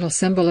national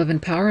symbol of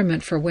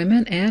empowerment for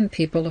women and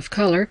people of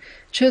color,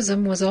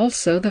 Chisholm was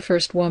also the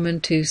first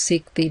woman to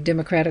seek the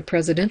Democratic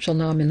presidential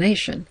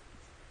nomination.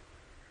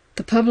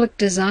 The Public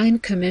Design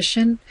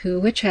Commission,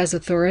 which has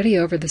authority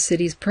over the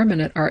city's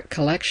permanent art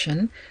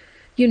collection,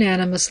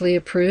 unanimously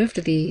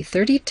approved the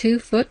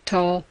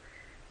 32-foot-tall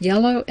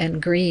yellow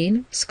and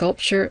green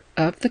sculpture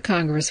of the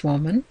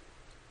Congresswoman,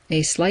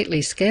 a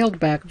slightly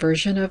scaled-back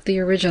version of the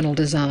original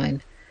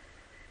design.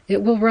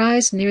 It will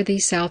rise near the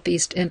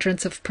southeast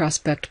entrance of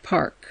Prospect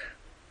Park.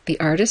 The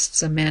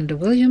artists Amanda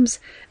Williams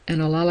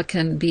and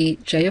Alolekan B.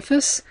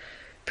 Jayefus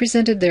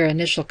presented their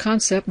initial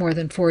concept more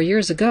than 4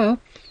 years ago.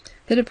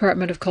 The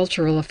Department of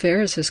Cultural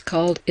Affairs has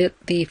called it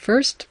the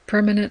first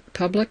permanent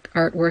public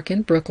artwork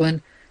in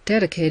Brooklyn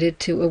dedicated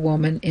to a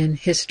woman in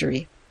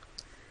history.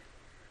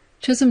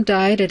 Chisholm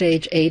died at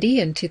age 80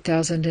 in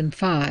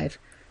 2005.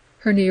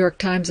 Her New York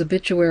Times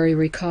obituary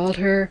recalled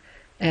her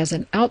as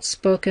an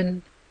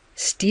outspoken,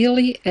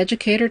 steely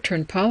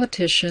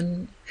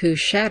educator-turned-politician who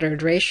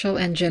shattered racial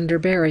and gender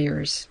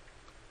barriers.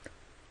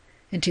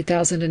 In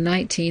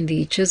 2019,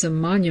 the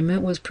Chisholm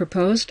Monument was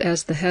proposed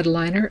as the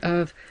headliner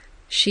of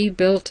She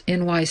Built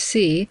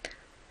NYC,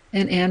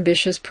 an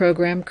ambitious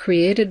program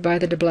created by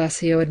the de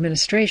Blasio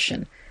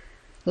administration,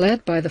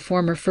 led by the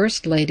former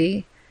First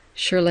Lady,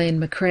 Chirlane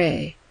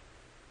McCray,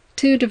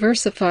 to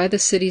diversify the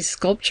city's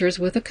sculptures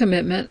with a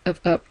commitment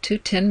of up to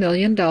 $10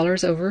 million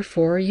over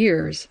 4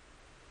 years.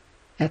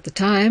 At the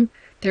time,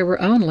 there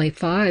were only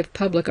 5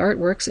 public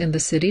artworks in the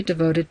city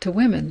devoted to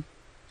women.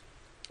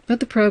 But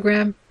the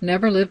program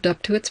never lived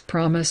up to its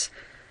promise.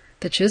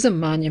 The Chisholm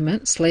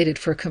Monument, slated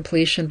for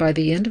completion by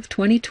the end of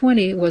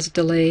 2020, was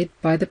delayed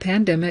by the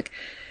pandemic,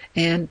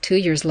 and 2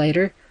 years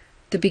later,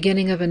 the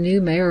beginning of a new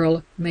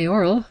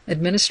mayoral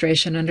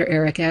administration under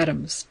Eric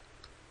Adams.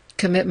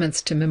 Commitments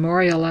to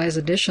memorialize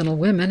additional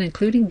women,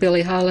 including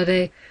Billie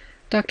Holiday,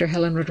 Dr.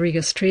 Helen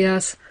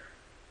Rodriguez-Trias,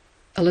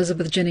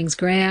 Elizabeth Jennings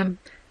Graham,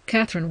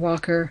 Catherine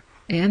Walker,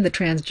 and the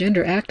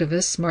transgender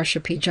activists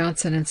Marsha P.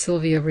 Johnson and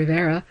Sylvia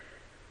Rivera,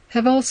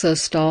 have also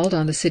stalled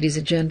on the city's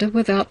agenda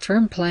without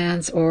firm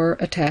plans or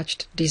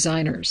attached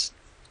designers.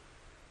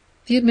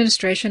 The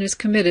administration is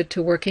committed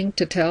to working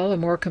to tell a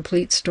more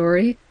complete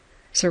story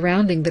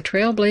surrounding the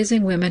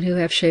trailblazing women who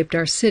have shaped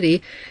our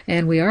city,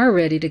 and we are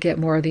ready to get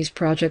more of these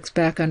projects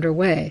back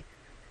underway,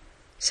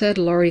 said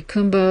Laurie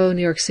Cumbo,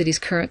 New York City's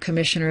current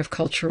Commissioner of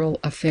Cultural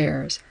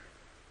Affairs.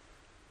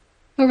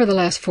 Over the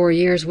last 4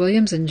 years,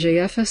 Williams and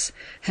Jayefus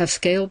have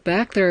scaled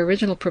back their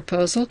original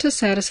proposal to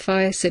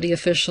satisfy city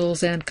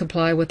officials and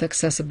comply with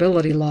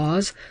accessibility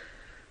laws.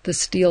 The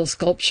steel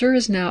sculpture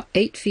is now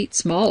 8 feet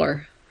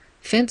smaller.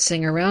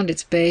 Fencing around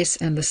its base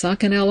and the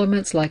sunken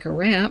elements, like a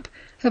ramp,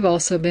 have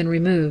also been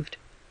removed.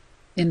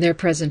 In their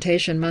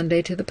presentation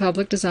Monday to the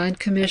Public Design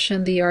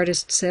Commission, the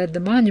artist said the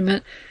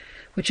monument,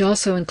 which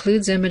also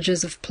includes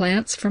images of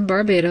plants from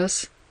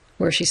Barbados,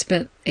 where she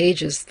spent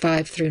ages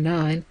 5 through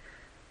 9,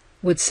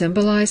 would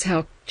symbolize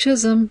how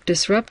Chisholm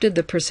disrupted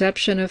the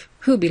perception of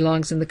who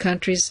belongs in the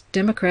country's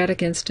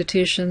democratic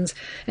institutions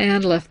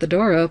and left the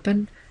door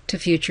open to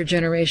future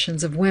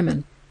generations of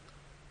women.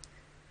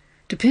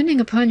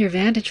 Depending upon your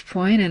vantage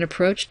point and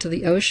approach to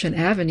the Ocean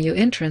Avenue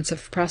entrance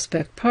of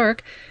Prospect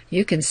Park,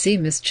 you can see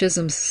Miss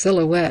Chisholm's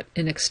silhouette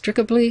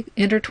inextricably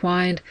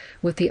intertwined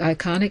with the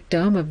iconic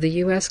dome of the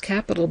U.S.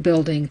 Capitol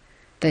building,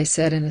 they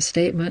said in a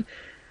statement.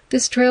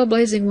 This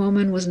trailblazing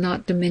woman was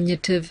not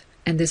diminutive,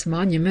 and this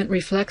monument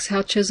reflects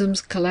how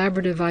Chisholm's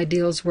collaborative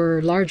ideals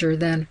were larger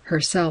than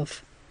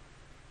herself.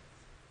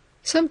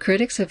 Some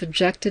critics have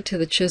objected to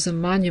the Chisholm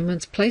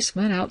Monument's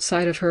placement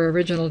outside of her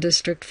original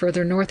district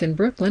further north in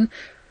Brooklyn,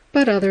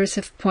 but others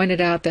have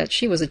pointed out that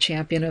she was a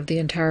champion of the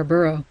entire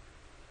borough.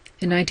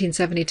 In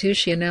 1972,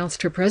 she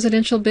announced her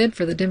presidential bid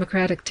for the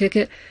Democratic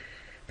ticket,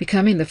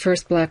 becoming the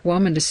first black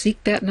woman to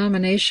seek that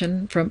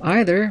nomination from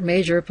either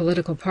major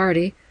political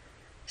party.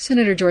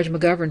 Senator George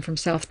McGovern from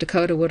South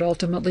Dakota would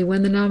ultimately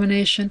win the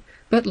nomination,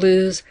 but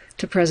lose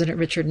to President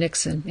Richard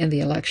Nixon in the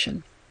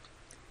election.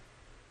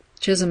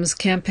 Chisholm's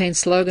campaign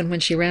slogan when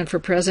she ran for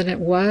president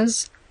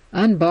was,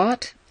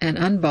 "Unbought and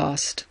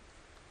Unbossed."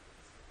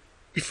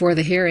 Before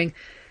the hearing,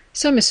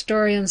 Some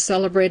historians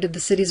celebrated the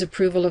city's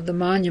approval of the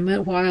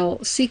monument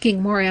while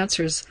seeking more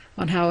answers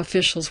on how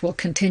officials will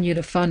continue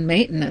to fund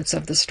maintenance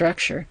of the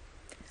structure.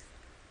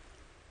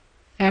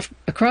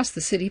 Across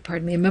the city,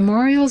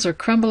 memorials are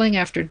crumbling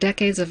after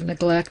decades of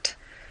neglect,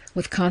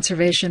 with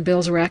conservation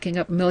bills racking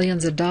up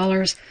millions of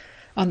dollars.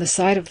 On the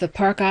side of the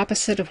park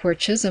opposite of where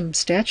Chisholm's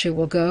statue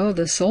will go,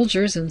 the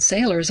Soldiers and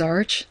Sailors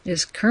Arch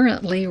is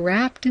currently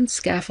wrapped in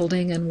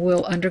scaffolding and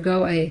will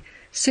undergo a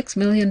 $6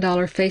 million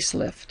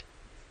facelift.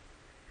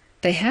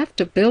 They have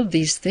to build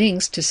these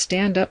things to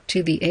stand up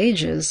to the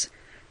ages,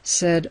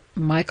 said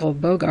Michael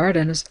Bogart,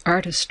 an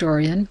art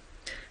historian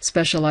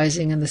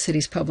specializing in the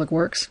city's public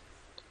works.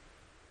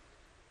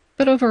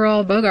 But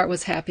overall, Bogart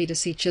was happy to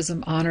see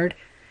Chisholm honored.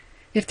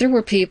 If there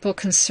were people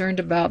concerned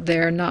about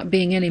there not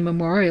being any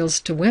memorials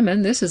to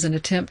women, this is an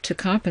attempt to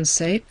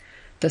compensate.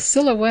 The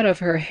silhouette of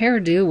her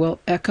hairdo will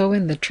echo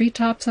in the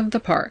treetops of the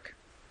park.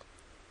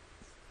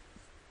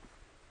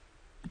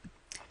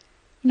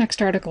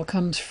 Next article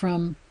comes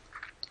from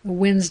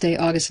Wednesday,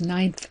 August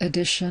 9th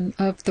edition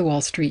of the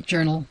Wall Street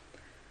Journal.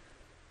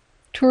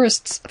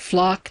 Tourists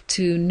flock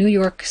to New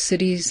York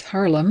City's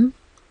Harlem.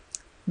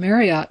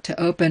 Marriott to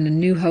open a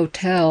new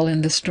hotel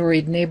in the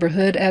storied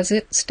neighborhood as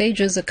it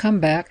stages a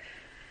comeback.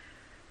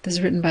 This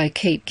is written by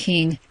Kate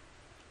King.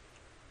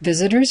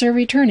 Visitors are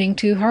returning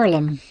to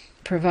Harlem,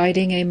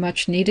 providing a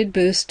much-needed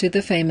boost to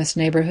the famous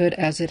neighborhood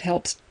as it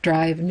helps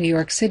drive New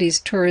York City's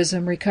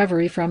tourism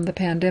recovery from the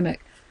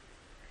pandemic.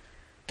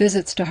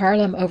 Visits to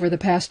Harlem over the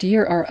past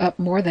year are up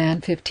more than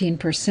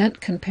 15%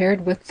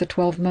 compared with the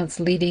 12 months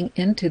leading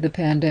into the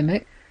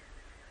pandemic,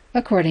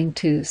 according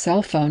to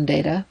cell phone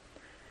data.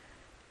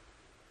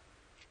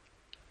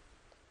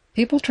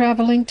 People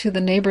traveling to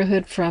the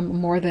neighborhood from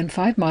more than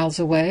 5 miles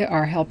away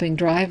are helping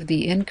drive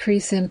the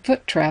increase in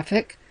foot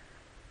traffic,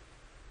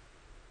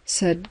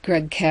 said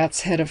Greg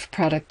Katz, head of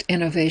product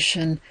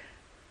innovation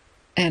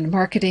and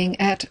marketing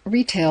at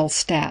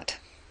RetailStat.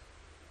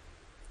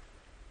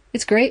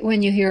 It's great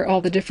when you hear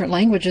all the different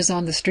languages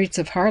on the streets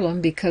of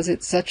Harlem because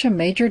it's such a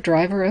major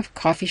driver of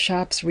coffee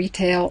shops,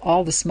 retail,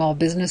 all the small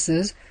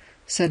businesses,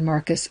 said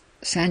Marcus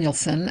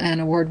Samuelson, an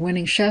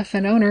award-winning chef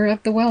and owner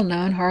of the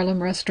well-known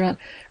Harlem restaurant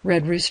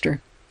Red Rooster.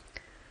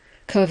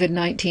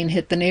 COVID-19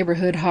 hit the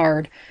neighborhood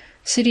hard.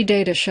 City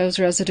data shows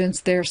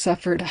residents there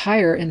suffered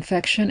higher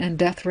infection and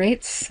death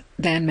rates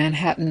than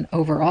Manhattan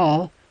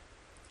overall.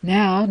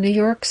 Now, New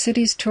York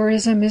City's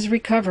tourism is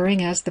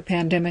recovering as the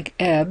pandemic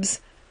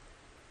ebbs.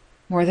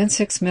 More than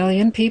 6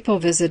 million people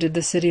visited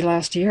the city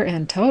last year,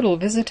 and total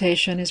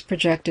visitation is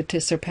projected to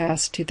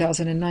surpass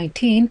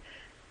 2019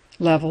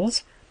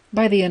 levels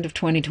by the end of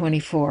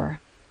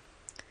 2024.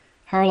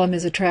 Harlem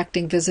is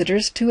attracting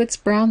visitors to its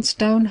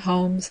brownstone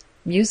homes,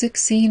 music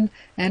scene,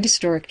 and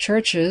historic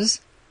churches.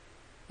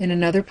 In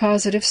another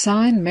positive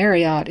sign,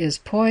 Marriott is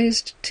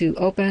poised to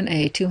open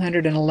a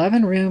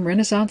 211-room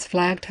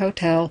Renaissance-flagged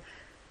hotel,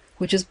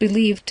 which is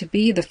believed to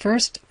be the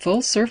first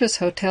full-service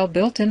hotel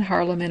built in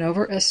Harlem in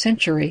over a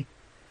century,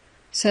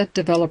 said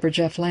developer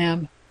Jeff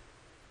Lamb.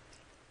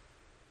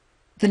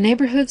 The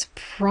neighborhood's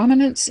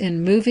prominence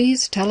in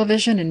movies,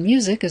 television, and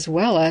music, as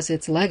well as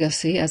its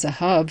legacy as a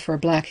hub for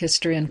Black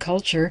history and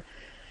culture,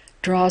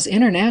 draws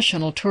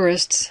international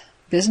tourists.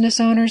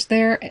 Business owners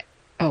there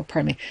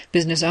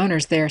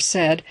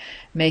said,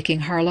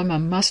 making Harlem a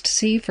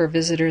must-see for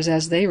visitors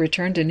as they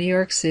return to New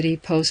York City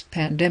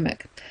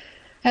post-pandemic.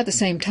 At the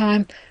same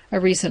time, a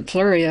recent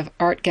flurry of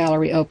art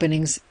gallery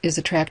openings is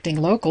attracting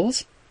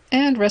locals,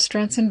 and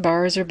restaurants and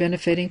bars are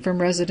benefiting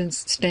from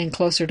residents staying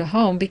closer to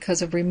home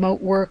because of remote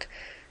work,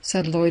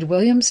 said Lloyd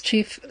Williams,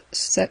 chief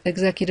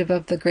executive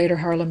of the Greater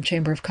Harlem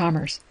Chamber of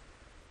Commerce.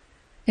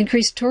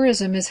 Increased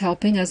tourism is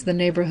helping as the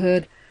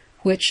neighborhood,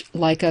 which,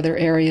 like other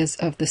areas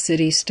of the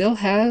city, still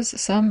has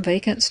some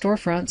vacant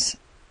storefronts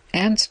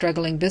and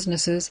struggling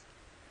businesses,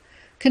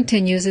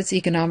 continues its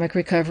economic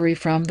recovery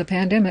from the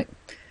pandemic.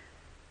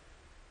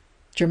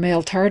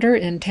 Jermail Tarter,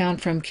 in town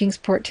from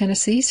Kingsport,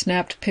 Tennessee,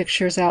 snapped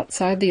pictures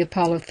outside the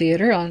Apollo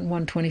Theater on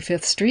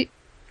 125th Street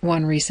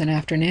one recent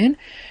afternoon.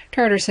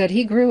 Tarter said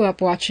he grew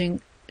up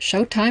watching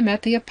Showtime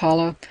at the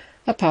Apollo,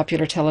 a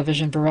popular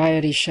television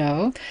variety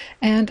show,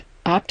 and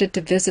opted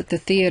to visit the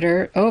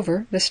theater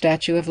over the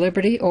Statue of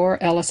Liberty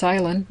or Ellis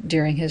Island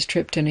during his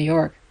trip to New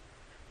York.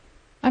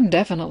 I'm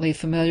definitely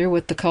familiar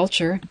with the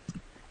culture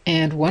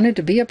and wanted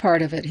to be a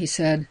part of it, he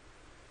said.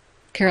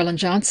 Carolyn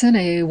Johnson,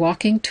 a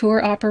walking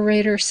tour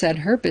operator, said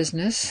her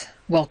business,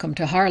 Welcome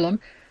to Harlem,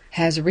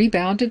 has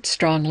rebounded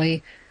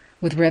strongly,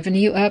 with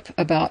revenue up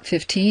about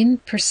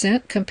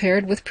 15%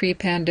 compared with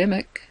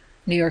pre-pandemic.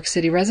 New York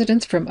City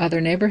residents from other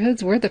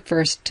neighborhoods were the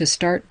first to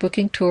start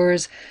booking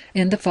tours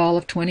in the fall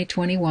of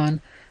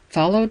 2021,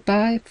 followed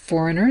by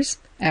foreigners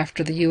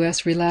after the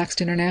U.S.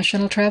 relaxed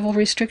international travel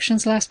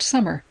restrictions last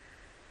summer.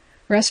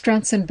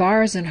 Restaurants and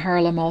bars in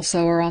Harlem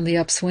also are on the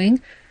upswing,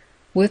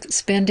 with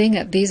spending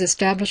at these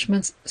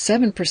establishments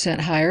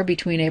 7% higher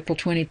between April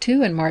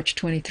 22 and March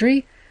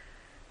 23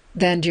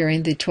 than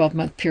during the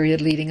 12-month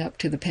period leading up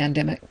to the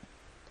pandemic.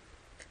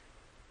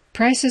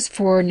 Prices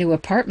for new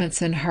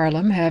apartments in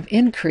Harlem have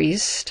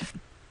increased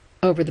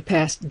over the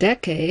past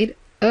decade,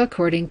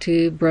 according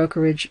to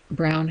brokerage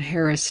Brown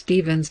Harris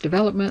Stevens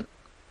Development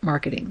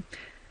Marketing,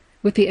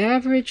 with the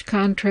average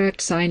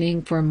contract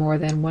signing for more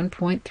than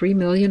 $1.3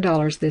 million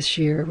this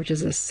year, which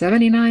is a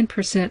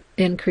 79%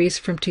 increase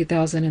from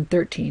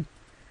 2013.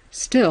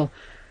 Still,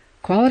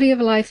 quality of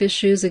life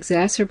issues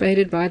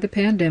exacerbated by the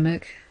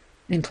pandemic,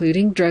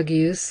 including drug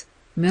use,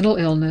 mental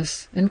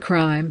illness, and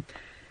crime,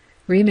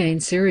 remain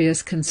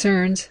serious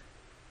concerns,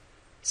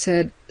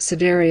 said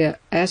Sedaria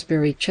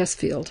Asbury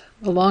Chesfield,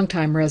 a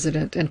longtime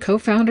resident and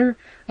co-founder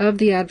of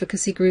the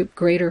advocacy group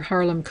Greater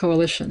Harlem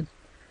Coalition.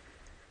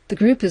 The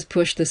group has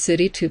pushed the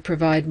city to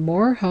provide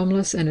more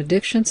homeless and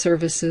addiction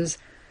services,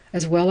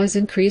 as well as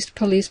increased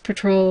police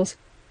patrols.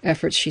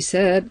 Efforts, she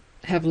said,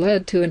 have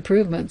led to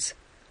improvements.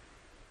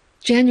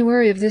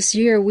 January of this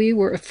year, we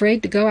were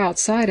afraid to go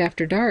outside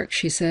after dark,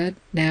 she said.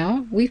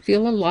 Now we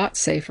feel a lot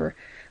safer,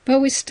 but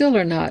we still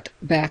are not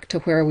back to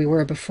where we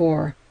were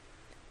before.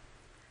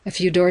 A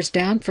few doors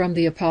down from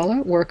the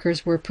Apollo,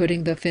 workers were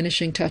putting the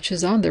finishing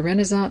touches on the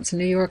Renaissance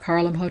New York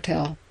Harlem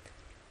Hotel.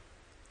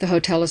 The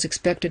hotel is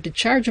expected to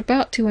charge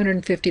about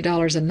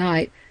 $250 a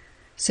night,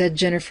 said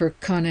Jennifer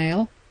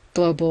Conale,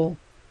 global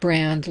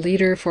brand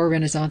leader for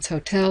Renaissance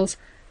Hotels.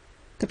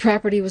 The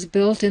property was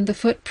built in the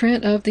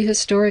footprint of the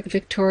historic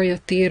Victoria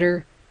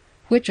Theatre,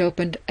 which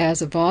opened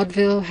as a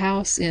vaudeville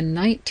house in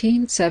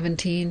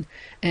 1917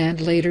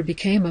 and later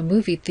became a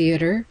movie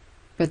theater,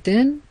 but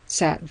then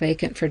sat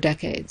vacant for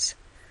decades.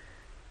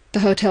 The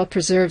hotel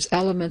preserves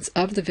elements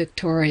of the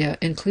Victoria,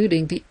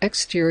 including the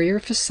exterior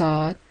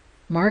facade,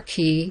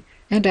 marquee,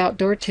 and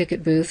outdoor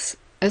ticket booths,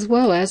 as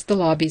well as the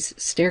lobby's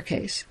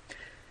staircase.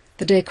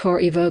 The decor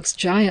evokes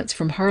giants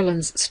from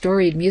Harlem's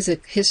storied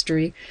music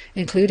history,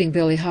 including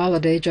Billie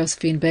Holiday,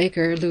 Josephine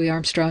Baker, Louis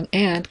Armstrong,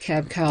 and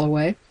Cab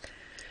Calloway.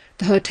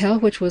 The hotel,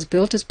 which was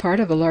built as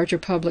part of a larger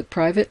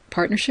public-private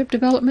partnership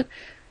development,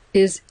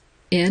 is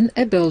in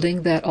a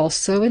building that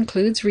also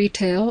includes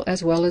retail,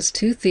 as well as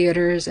 2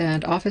 theaters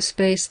and office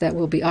space that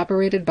will be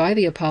operated by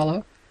the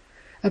Apollo.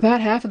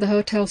 About half of the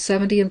hotel's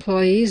 70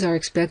 employees are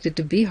expected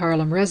to be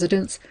Harlem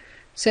residents,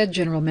 said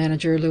General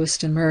Manager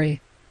Lewiston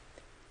Murray.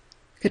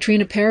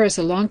 Katrina Paris,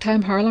 a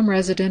longtime Harlem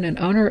resident and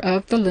owner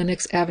of the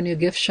Lenox Avenue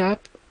gift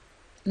shop,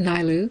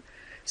 Nilu,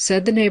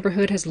 said the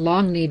neighborhood has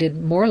long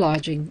needed more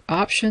lodging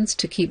options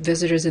to keep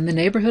visitors in the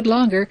neighborhood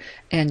longer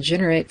and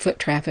generate foot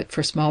traffic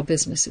for small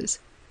businesses.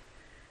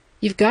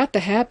 You've got the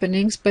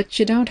happenings, but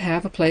you don't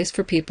have a place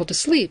for people to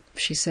sleep,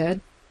 she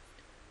said.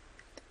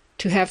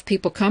 To have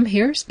people come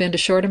here, spend a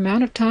short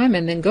amount of time,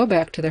 and then go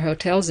back to their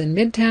hotels in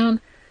Midtown,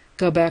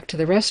 go back to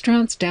the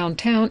restaurants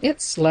downtown,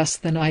 it's less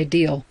than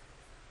ideal.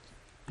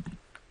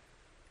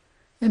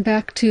 And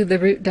back to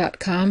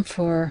TheRoot.com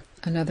for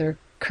another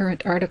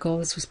current article.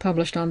 This was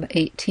published on the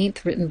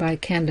 18th, written by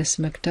Candace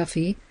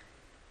McDuffie.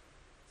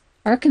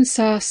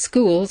 Arkansas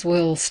schools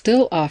will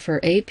still offer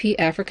AP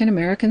African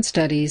American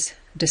Studies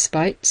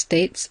despite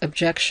state's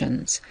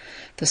objections.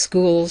 The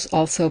schools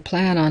also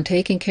plan on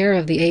taking care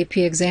of the AP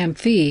exam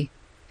fee,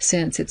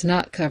 since it's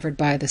not covered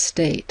by the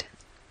state.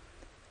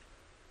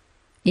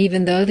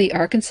 Even though the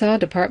Arkansas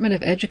Department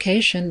of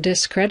Education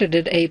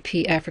discredited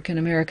AP African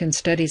American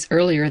Studies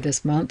earlier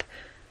this month,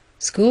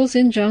 schools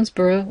in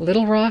Jonesboro,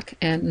 Little Rock,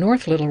 and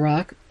North Little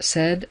Rock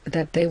said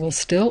that they will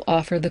still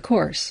offer the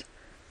course.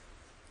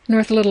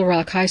 North Little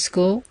Rock High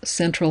School,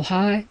 Central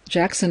High,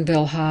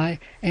 Jacksonville High,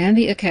 and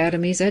the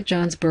academies at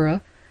Jonesboro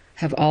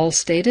have all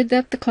stated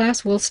that the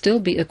class will still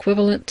be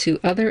equivalent to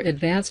other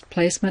advanced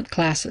placement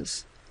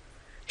classes.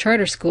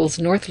 Charter schools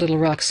North Little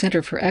Rock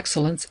Center for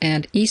Excellence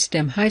and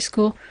Eastem High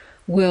School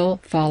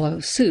will follow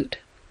suit.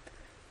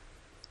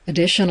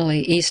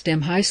 Additionally,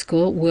 Eastem High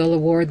School will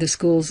award the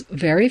school's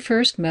very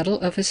first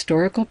Medal of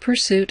Historical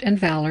Pursuit and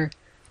Valor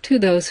to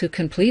those who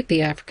complete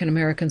the African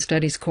American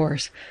Studies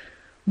course.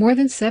 More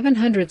than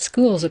 700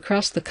 schools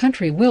across the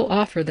country will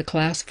offer the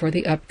class for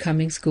the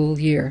upcoming school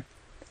year.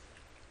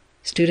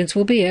 Students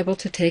will be able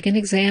to take an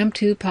exam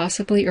to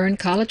possibly earn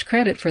college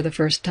credit for the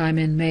first time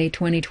in May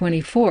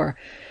 2024.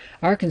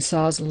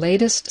 Arkansas's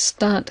latest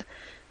stunt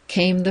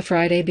came the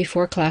Friday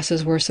before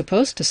classes were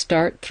supposed to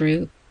start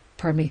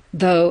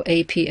though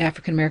AP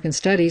African American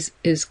Studies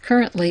is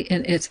currently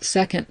in its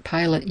second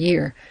pilot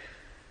year.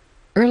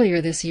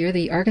 Earlier this year,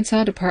 the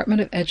Arkansas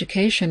Department of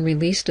Education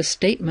released a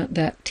statement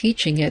that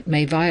teaching it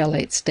may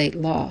violate state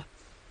law.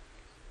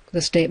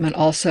 The statement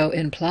also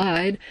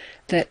implied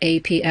that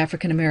AP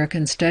African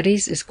American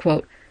Studies is,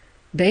 quote,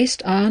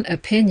 based on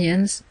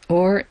opinions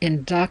or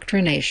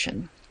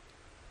indoctrination.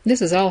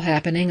 This is all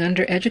happening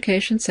under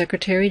Education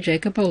Secretary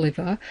Jacob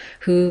Oliva,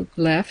 who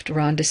left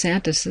Ron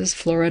DeSantis'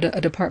 Florida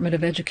Department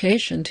of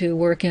Education to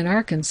work in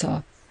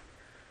Arkansas.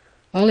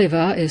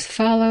 Oliva is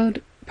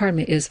following.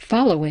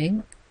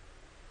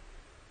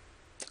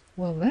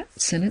 Well, that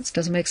sentence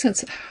doesn't make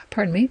sense.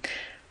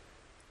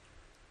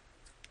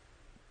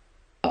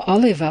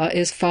 Oliva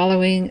is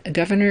following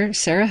Governor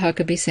Sarah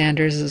Huckabee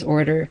Sanders'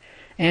 order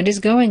and is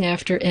going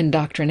after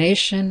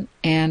indoctrination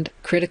and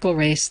critical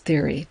race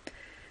theory.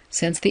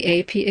 Since the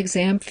AP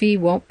exam fee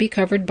won't be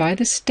covered by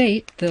the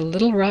state, the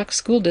Little Rock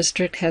School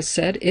District has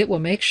said it will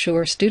make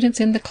sure students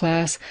in the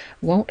class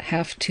won't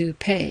have to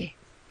pay.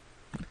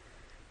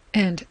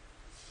 And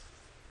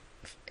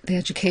the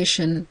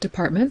Education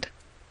Department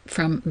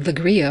from The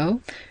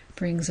Grio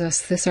brings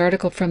us this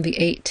article from the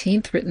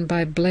 18th, written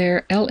by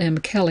Blair L.M.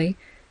 Kelly.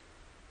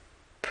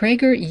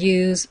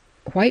 PragerU's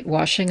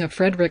whitewashing of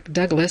Frederick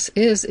Douglass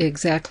is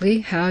exactly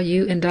how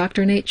you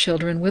indoctrinate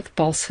children with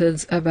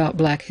falsehoods about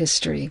Black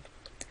history.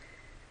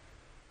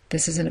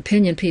 This is an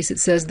opinion piece. It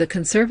says, the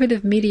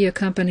conservative media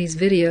company's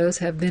videos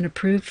have been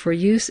approved for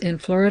use in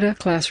Florida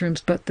classrooms,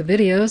 but the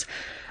videos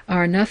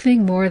are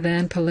nothing more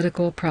than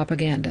political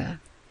propaganda.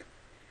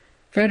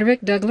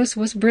 Frederick Douglass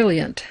was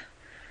brilliant,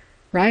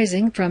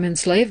 rising from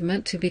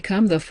enslavement to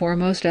become the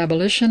foremost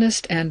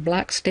abolitionist and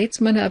Black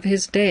statesman of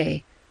his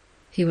day.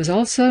 He was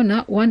also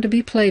not one to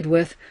be played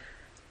with.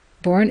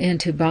 Born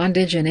into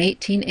bondage in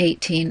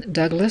 1818,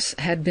 Douglass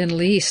had been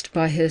leased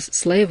by his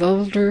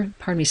slaveholder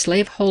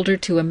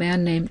to a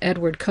man named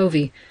Edward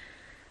Covey.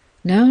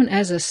 Known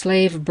as a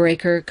slave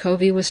breaker,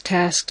 Covey was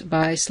tasked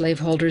by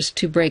slaveholders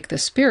to break the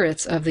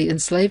spirits of the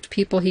enslaved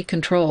people he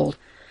controlled.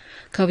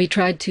 Covey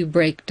tried to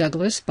break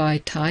Douglass by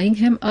tying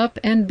him up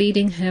and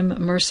beating him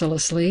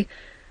mercilessly.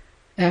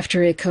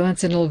 After a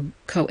coincidental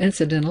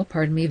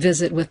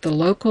visit with the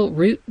local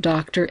root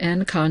doctor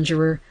and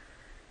conjurer,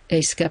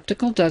 a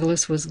skeptical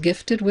Douglass was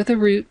gifted with a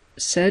root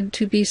said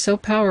to be so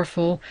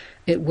powerful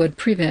it would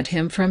prevent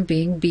him from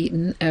being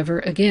beaten ever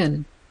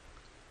again.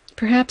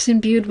 Perhaps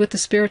imbued with the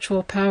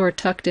spiritual power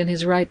tucked in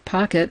his right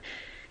pocket,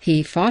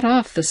 he fought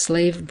off the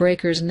slave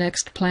breaker's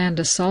next planned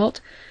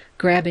assault,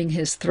 grabbing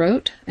his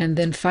throat and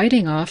then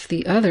fighting off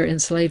the other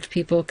enslaved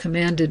people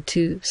commanded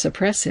to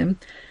suppress him.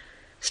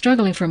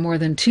 Struggling for more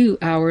than 2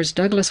 hours,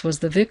 Douglass was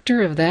the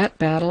victor of that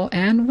battle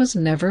and was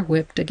never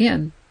whipped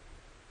again.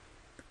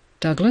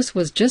 Douglass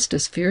was just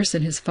as fierce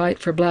in his fight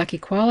for Black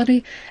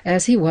equality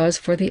as he was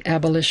for the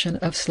abolition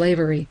of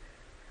slavery.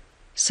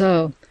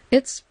 So,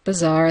 it's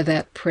bizarre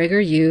that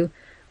PragerU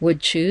would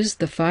choose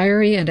the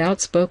fiery and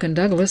outspoken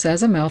Douglass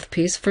as a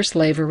mouthpiece for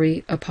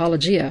slavery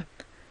apologia.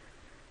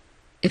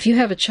 If you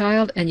have a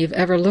child and you've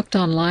ever looked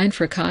online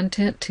for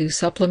content to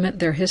supplement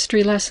their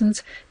history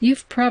lessons,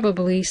 you've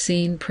probably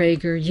seen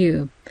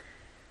PragerU.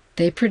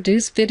 They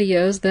produce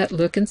videos that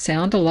look and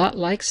sound a lot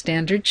like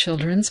standard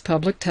children's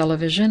public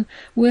television,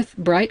 with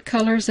bright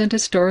colors and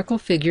historical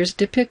figures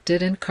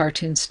depicted in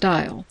cartoon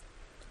style.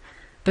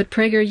 But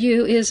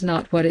PragerU is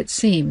not what it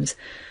seems.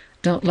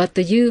 Don't let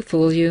the U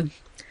fool you.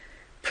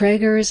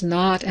 Prager is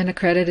not an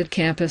accredited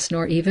campus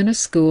nor even a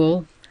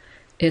school.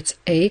 It's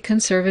a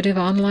conservative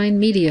online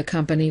media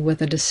company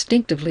with a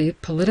distinctively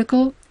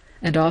political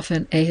and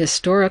often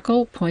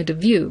ahistorical point of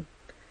view.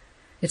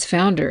 Its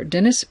founder,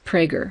 Dennis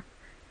Prager,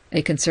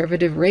 a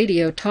conservative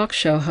radio talk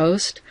show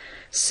host,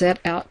 set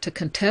out to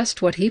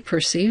contest what he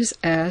perceives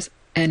as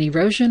an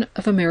erosion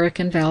of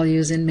American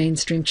values in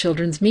mainstream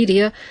children's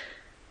media,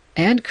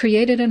 and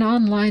created an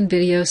online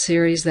video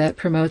series that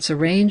promotes a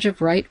range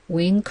of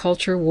right-wing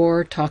culture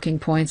war talking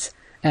points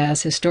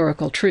as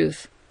historical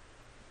truth.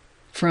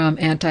 From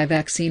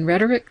anti-vaccine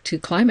rhetoric to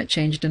climate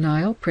change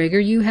denial,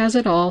 PragerU has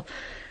it all.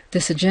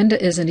 This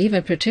agenda isn't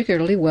even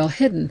particularly well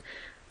hidden.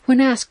 When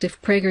asked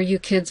if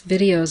PragerU Kids'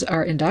 videos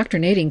are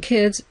indoctrinating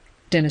kids,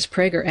 Dennis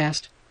Prager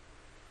asked,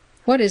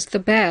 "What is the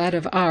bad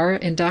of our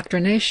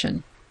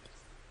indoctrination?"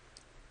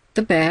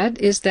 The bad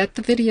is that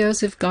the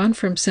videos have gone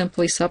from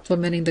simply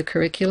supplementing the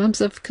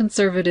curriculums of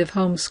conservative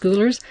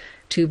homeschoolers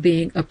to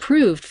being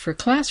approved for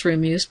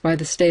classroom use by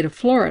the state of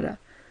Florida,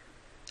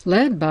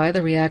 led by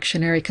the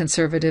reactionary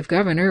conservative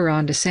governor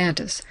Ron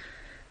DeSantis,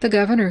 the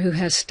governor who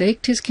has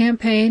staked his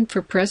campaign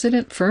for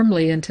president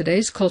firmly in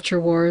today's culture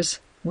wars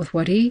with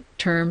what he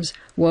terms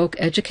woke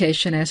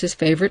education as his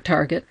favorite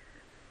target,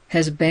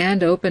 has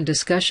banned open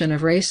discussion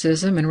of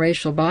racism and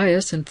racial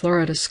bias in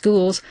Florida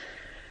schools.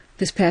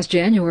 This past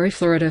January,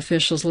 Florida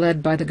officials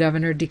led by the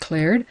governor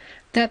declared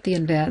that the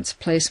Advanced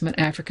Placement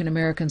African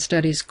American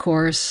Studies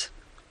course,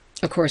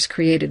 a course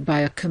created by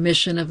a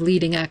commission of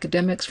leading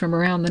academics from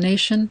around the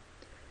nation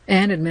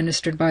and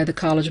administered by the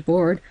College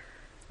Board,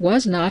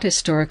 was not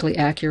historically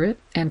accurate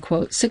and,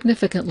 quote,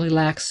 significantly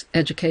lacks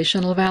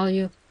educational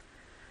value.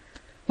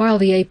 While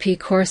the AP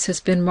course has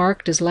been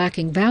marked as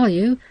lacking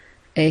value,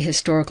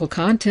 ahistorical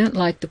content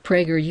like the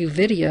PragerU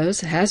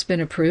videos has been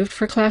approved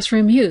for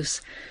classroom use.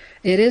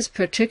 It is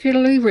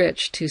particularly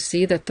rich to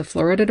see that the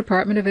Florida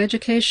Department of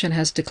Education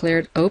has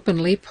declared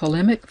openly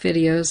polemic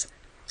videos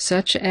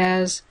such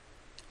as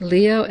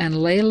Leo and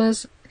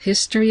Layla's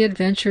History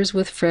Adventures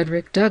with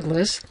Frederick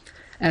Douglass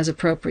as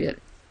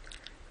appropriate.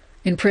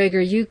 In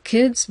PragerU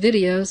Kids'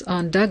 videos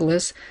on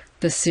Douglass,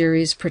 the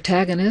series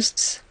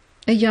protagonists,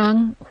 a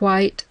young,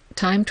 white,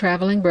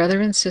 time-traveling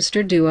brother and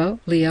sister duo,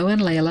 Leo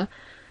and Layla,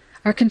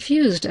 are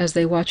confused as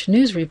they watch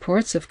news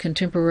reports of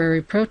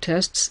contemporary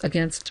protests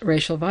against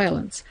racial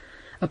violence.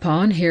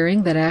 Upon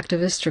hearing that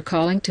activists are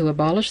calling to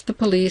abolish the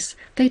police,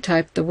 they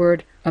type the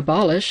word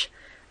abolish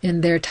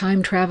in their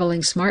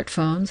time-traveling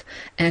smartphones,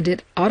 and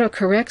it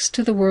autocorrects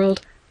to the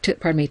word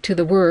to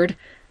the word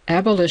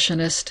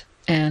abolitionist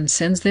and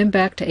sends them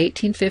back to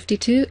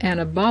 1852 and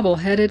a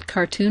bobble-headed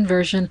cartoon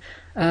version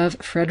of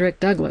Frederick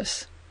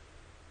Douglass.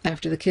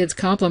 After the kids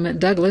compliment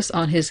Douglass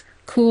on his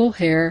cool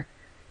hair,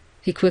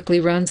 he quickly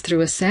runs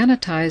through a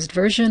sanitized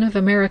version of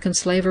American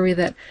slavery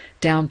that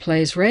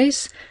downplays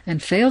race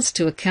and fails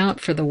to account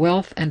for the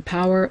wealth and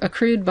power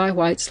accrued by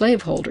white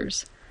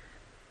slaveholders.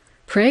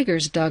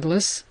 Prager's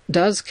Douglass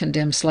does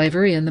condemn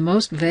slavery in the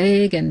most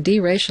vague and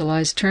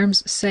deracialized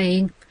terms,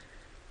 saying,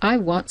 "I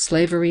want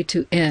slavery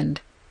to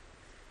end."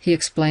 He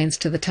explains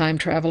to the time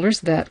travelers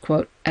that,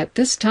 quote, "At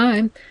this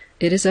time,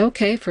 it is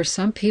okay for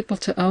some people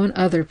to own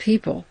other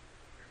people,"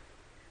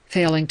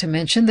 failing to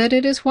mention that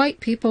it is white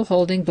people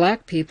holding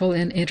black people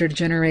in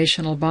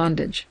intergenerational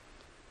bondage.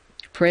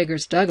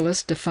 Prager's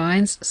Douglass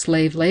defines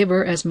slave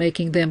labor as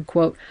making them,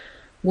 quote,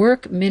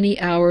 "work many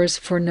hours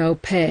for no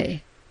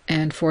pay,"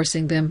 and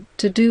forcing them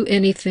to do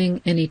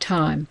anything,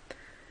 anytime.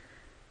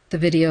 The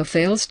video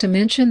fails to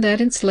mention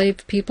that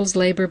enslaved people's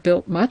labor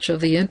built much of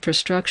the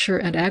infrastructure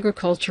and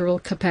agricultural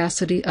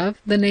capacity of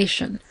the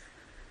nation.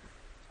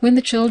 When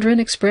the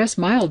children express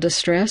mild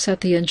distress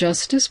at the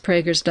injustice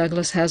Prager's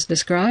Douglass has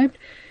described,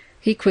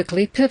 he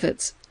quickly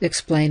pivots,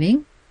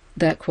 explaining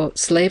that, quote,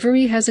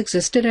 "slavery has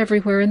existed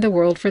everywhere in the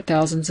world for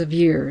thousands of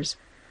years."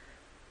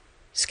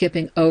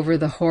 Skipping over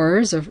the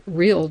horrors of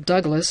real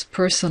Douglass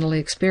personally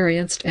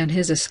experienced and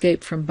his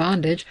escape from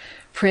bondage,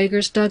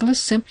 Prager's Douglass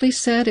simply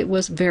said it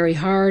was very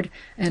hard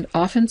and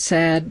often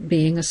sad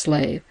being a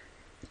slave.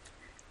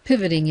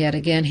 Pivoting yet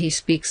again, he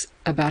speaks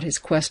about his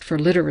quest for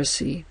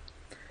literacy.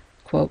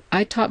 Quote,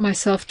 "I taught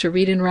myself to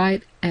read and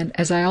write, and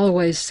as I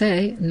always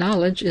say,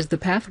 knowledge is the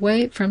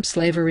pathway from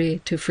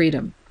slavery to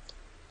freedom."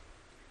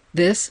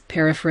 This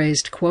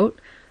paraphrased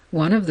quote,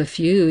 one of the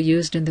few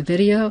used in the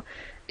video,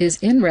 is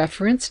in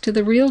reference to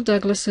the real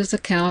Douglass's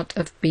account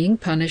of being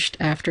punished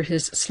after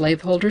his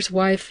slaveholder's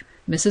wife,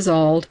 Mrs.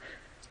 Auld,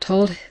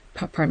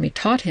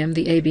 taught him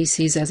the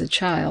ABCs as a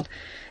child.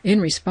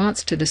 In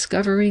response to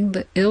discovering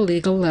the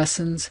illegal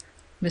lessons,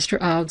 Mr.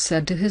 Auld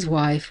said to his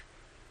wife,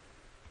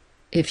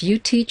 "If you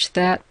teach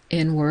that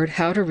N-word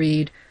how to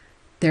read,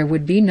 there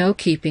would be no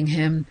keeping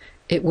him.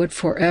 It would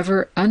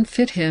forever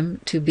unfit him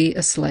to be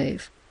a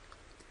slave."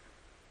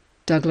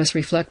 Douglass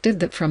reflected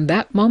that from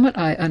that moment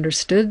I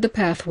understood the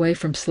pathway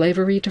from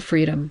slavery to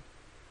freedom.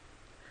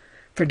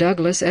 For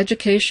Douglass,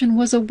 education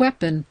was a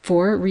weapon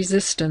for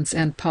resistance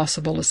and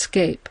possible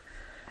escape.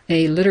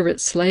 A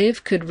literate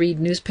slave could read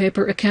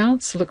newspaper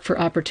accounts, look for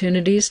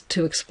opportunities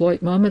to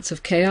exploit moments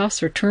of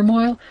chaos or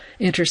turmoil,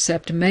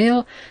 intercept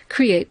mail,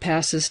 create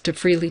passes to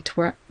freely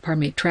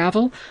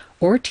travel,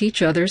 or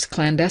teach others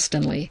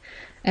clandestinely,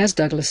 as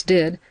Douglass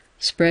did,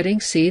 spreading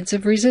seeds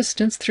of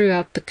resistance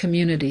throughout the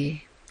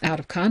community. Out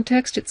of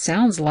context, it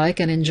sounds like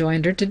an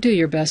enjoinder to do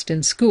your best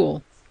in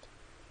school.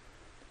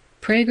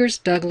 Prager's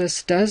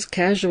Douglass does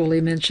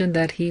casually mention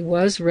that he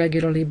was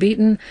regularly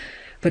beaten,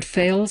 but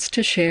fails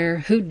to share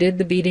who did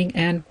the beating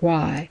and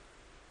why.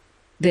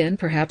 Then,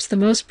 perhaps the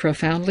most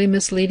profoundly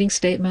misleading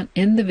statement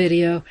in the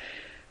video,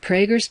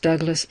 Prager's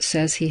Douglass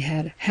says he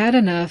had had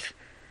enough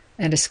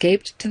and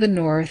escaped to the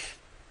North,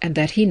 and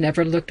that he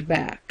never looked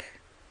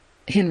back.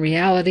 In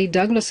reality,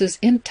 Douglass's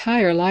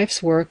entire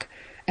life's work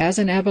as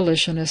an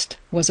abolitionist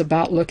was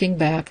about looking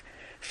back,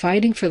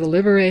 fighting for the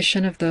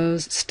liberation of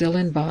those still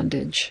in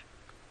bondage.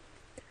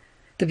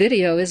 The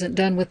video isn't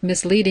done with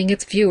misleading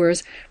its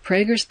viewers.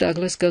 Prager's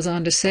Douglass goes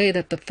on to say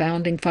that the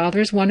Founding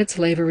Fathers wanted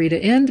slavery to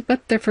end,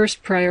 but their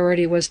first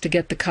priority was to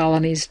get the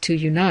colonies to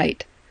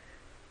unite.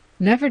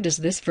 Never does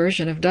this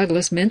version of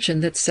Douglass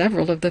mention that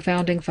several of the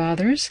Founding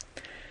Fathers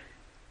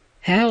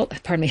held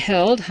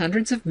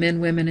hundreds of men,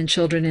 women, and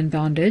children in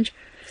bondage.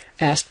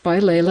 Asked by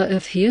Layla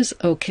if he is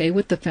okay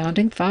with the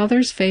Founding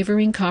Fathers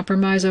favoring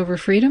compromise over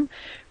freedom,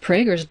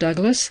 Prager's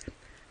Douglass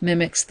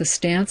mimics the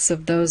stance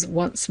of those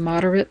once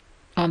moderate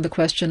on the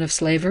question of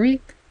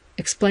slavery,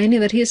 explaining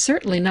that he is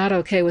certainly not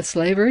okay with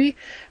slavery,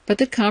 but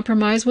that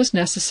compromise was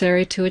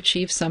necessary to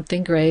achieve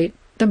something great,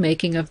 the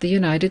making of the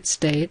United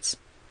States.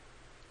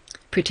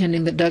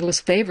 Pretending that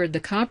Douglass favored the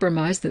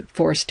compromise that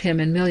forced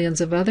him and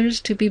millions of others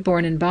to be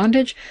born in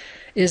bondage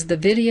is the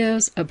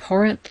video's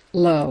abhorrent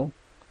low.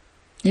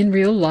 In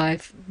real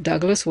life,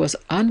 Douglass was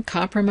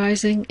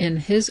uncompromising in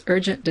his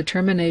urgent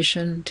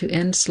determination to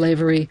end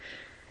slavery.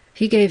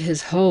 He gave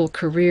his whole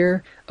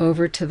career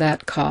over to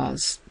that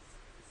cause.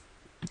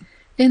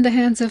 In the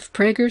hands of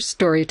Prager's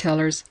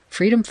storytellers,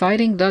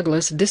 freedom-fighting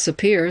Douglass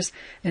disappears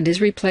and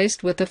is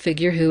replaced with a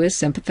figure who is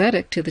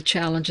sympathetic to the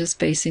challenges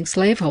facing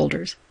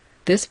slaveholders.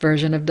 This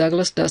version of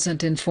Douglass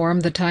doesn't inform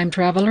the time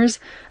travelers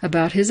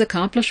about his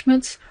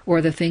accomplishments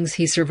or the things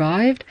he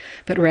survived,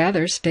 but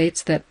rather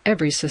states that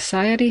every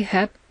society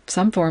had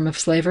some form of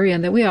slavery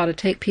and that we ought to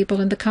take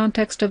people in the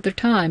context of their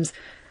times,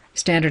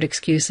 standard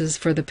excuses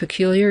for the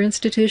peculiar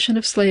institution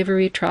of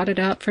slavery trotted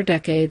out for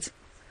decades.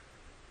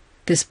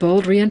 This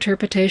bold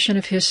reinterpretation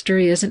of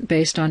history isn't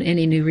based on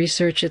any new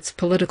research, it's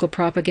political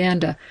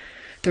propaganda.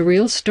 The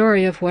real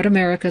story of what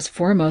America's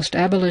foremost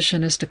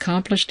abolitionist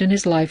accomplished in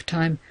his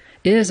lifetime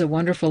is a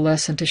wonderful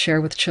lesson to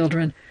share with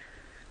children.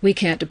 We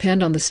can't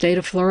depend on the state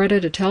of Florida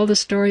to tell the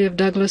story of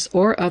Douglass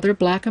or other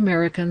Black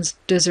Americans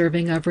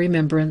deserving of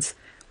remembrance.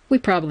 We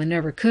probably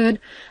never could.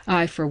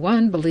 I, for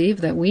one,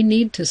 believe that we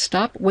need to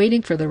stop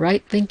waiting for the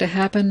right thing to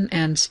happen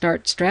and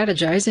start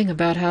strategizing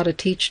about how to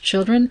teach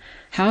children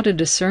how to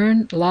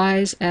discern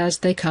lies as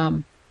they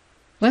come.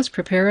 Let's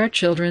prepare our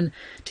children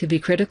to be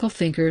critical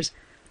thinkers,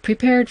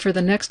 prepared for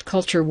the next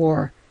culture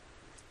war.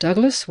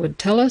 Douglass would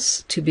tell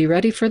us to be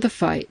ready for the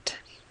fight.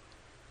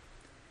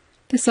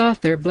 This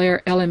author,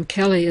 Blair L.M.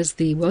 Kelly, is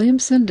the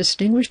Williamson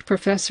Distinguished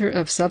Professor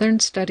of Southern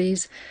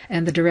Studies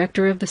and the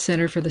Director of the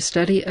Center for the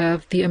Study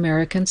of the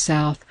American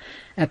South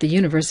at the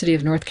University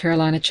of North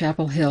Carolina,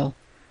 Chapel Hill.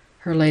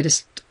 Her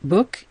latest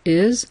book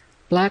is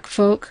Black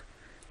Folk,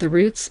 The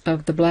Roots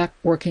of the Black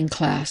Working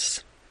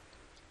Class.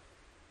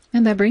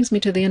 And that brings me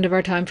to the end of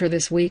our time for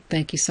this week.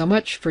 Thank you so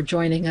much for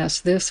joining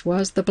us. This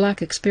was the Black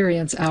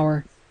Experience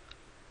Hour.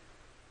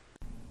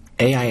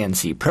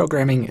 AINC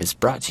programming is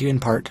brought to you in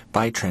part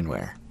by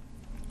Trendware,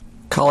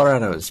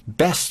 Colorado's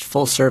best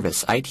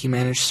full-service IT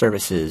managed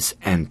services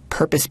and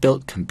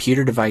purpose-built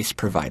computer device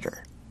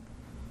provider.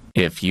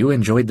 If you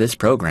enjoyed this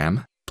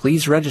program,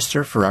 please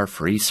register for our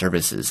free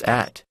services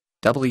at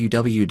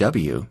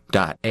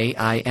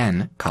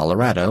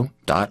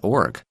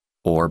www.aincolorado.org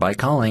or by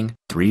calling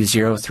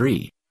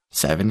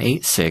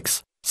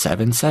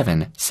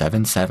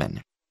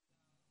 303-786-7777.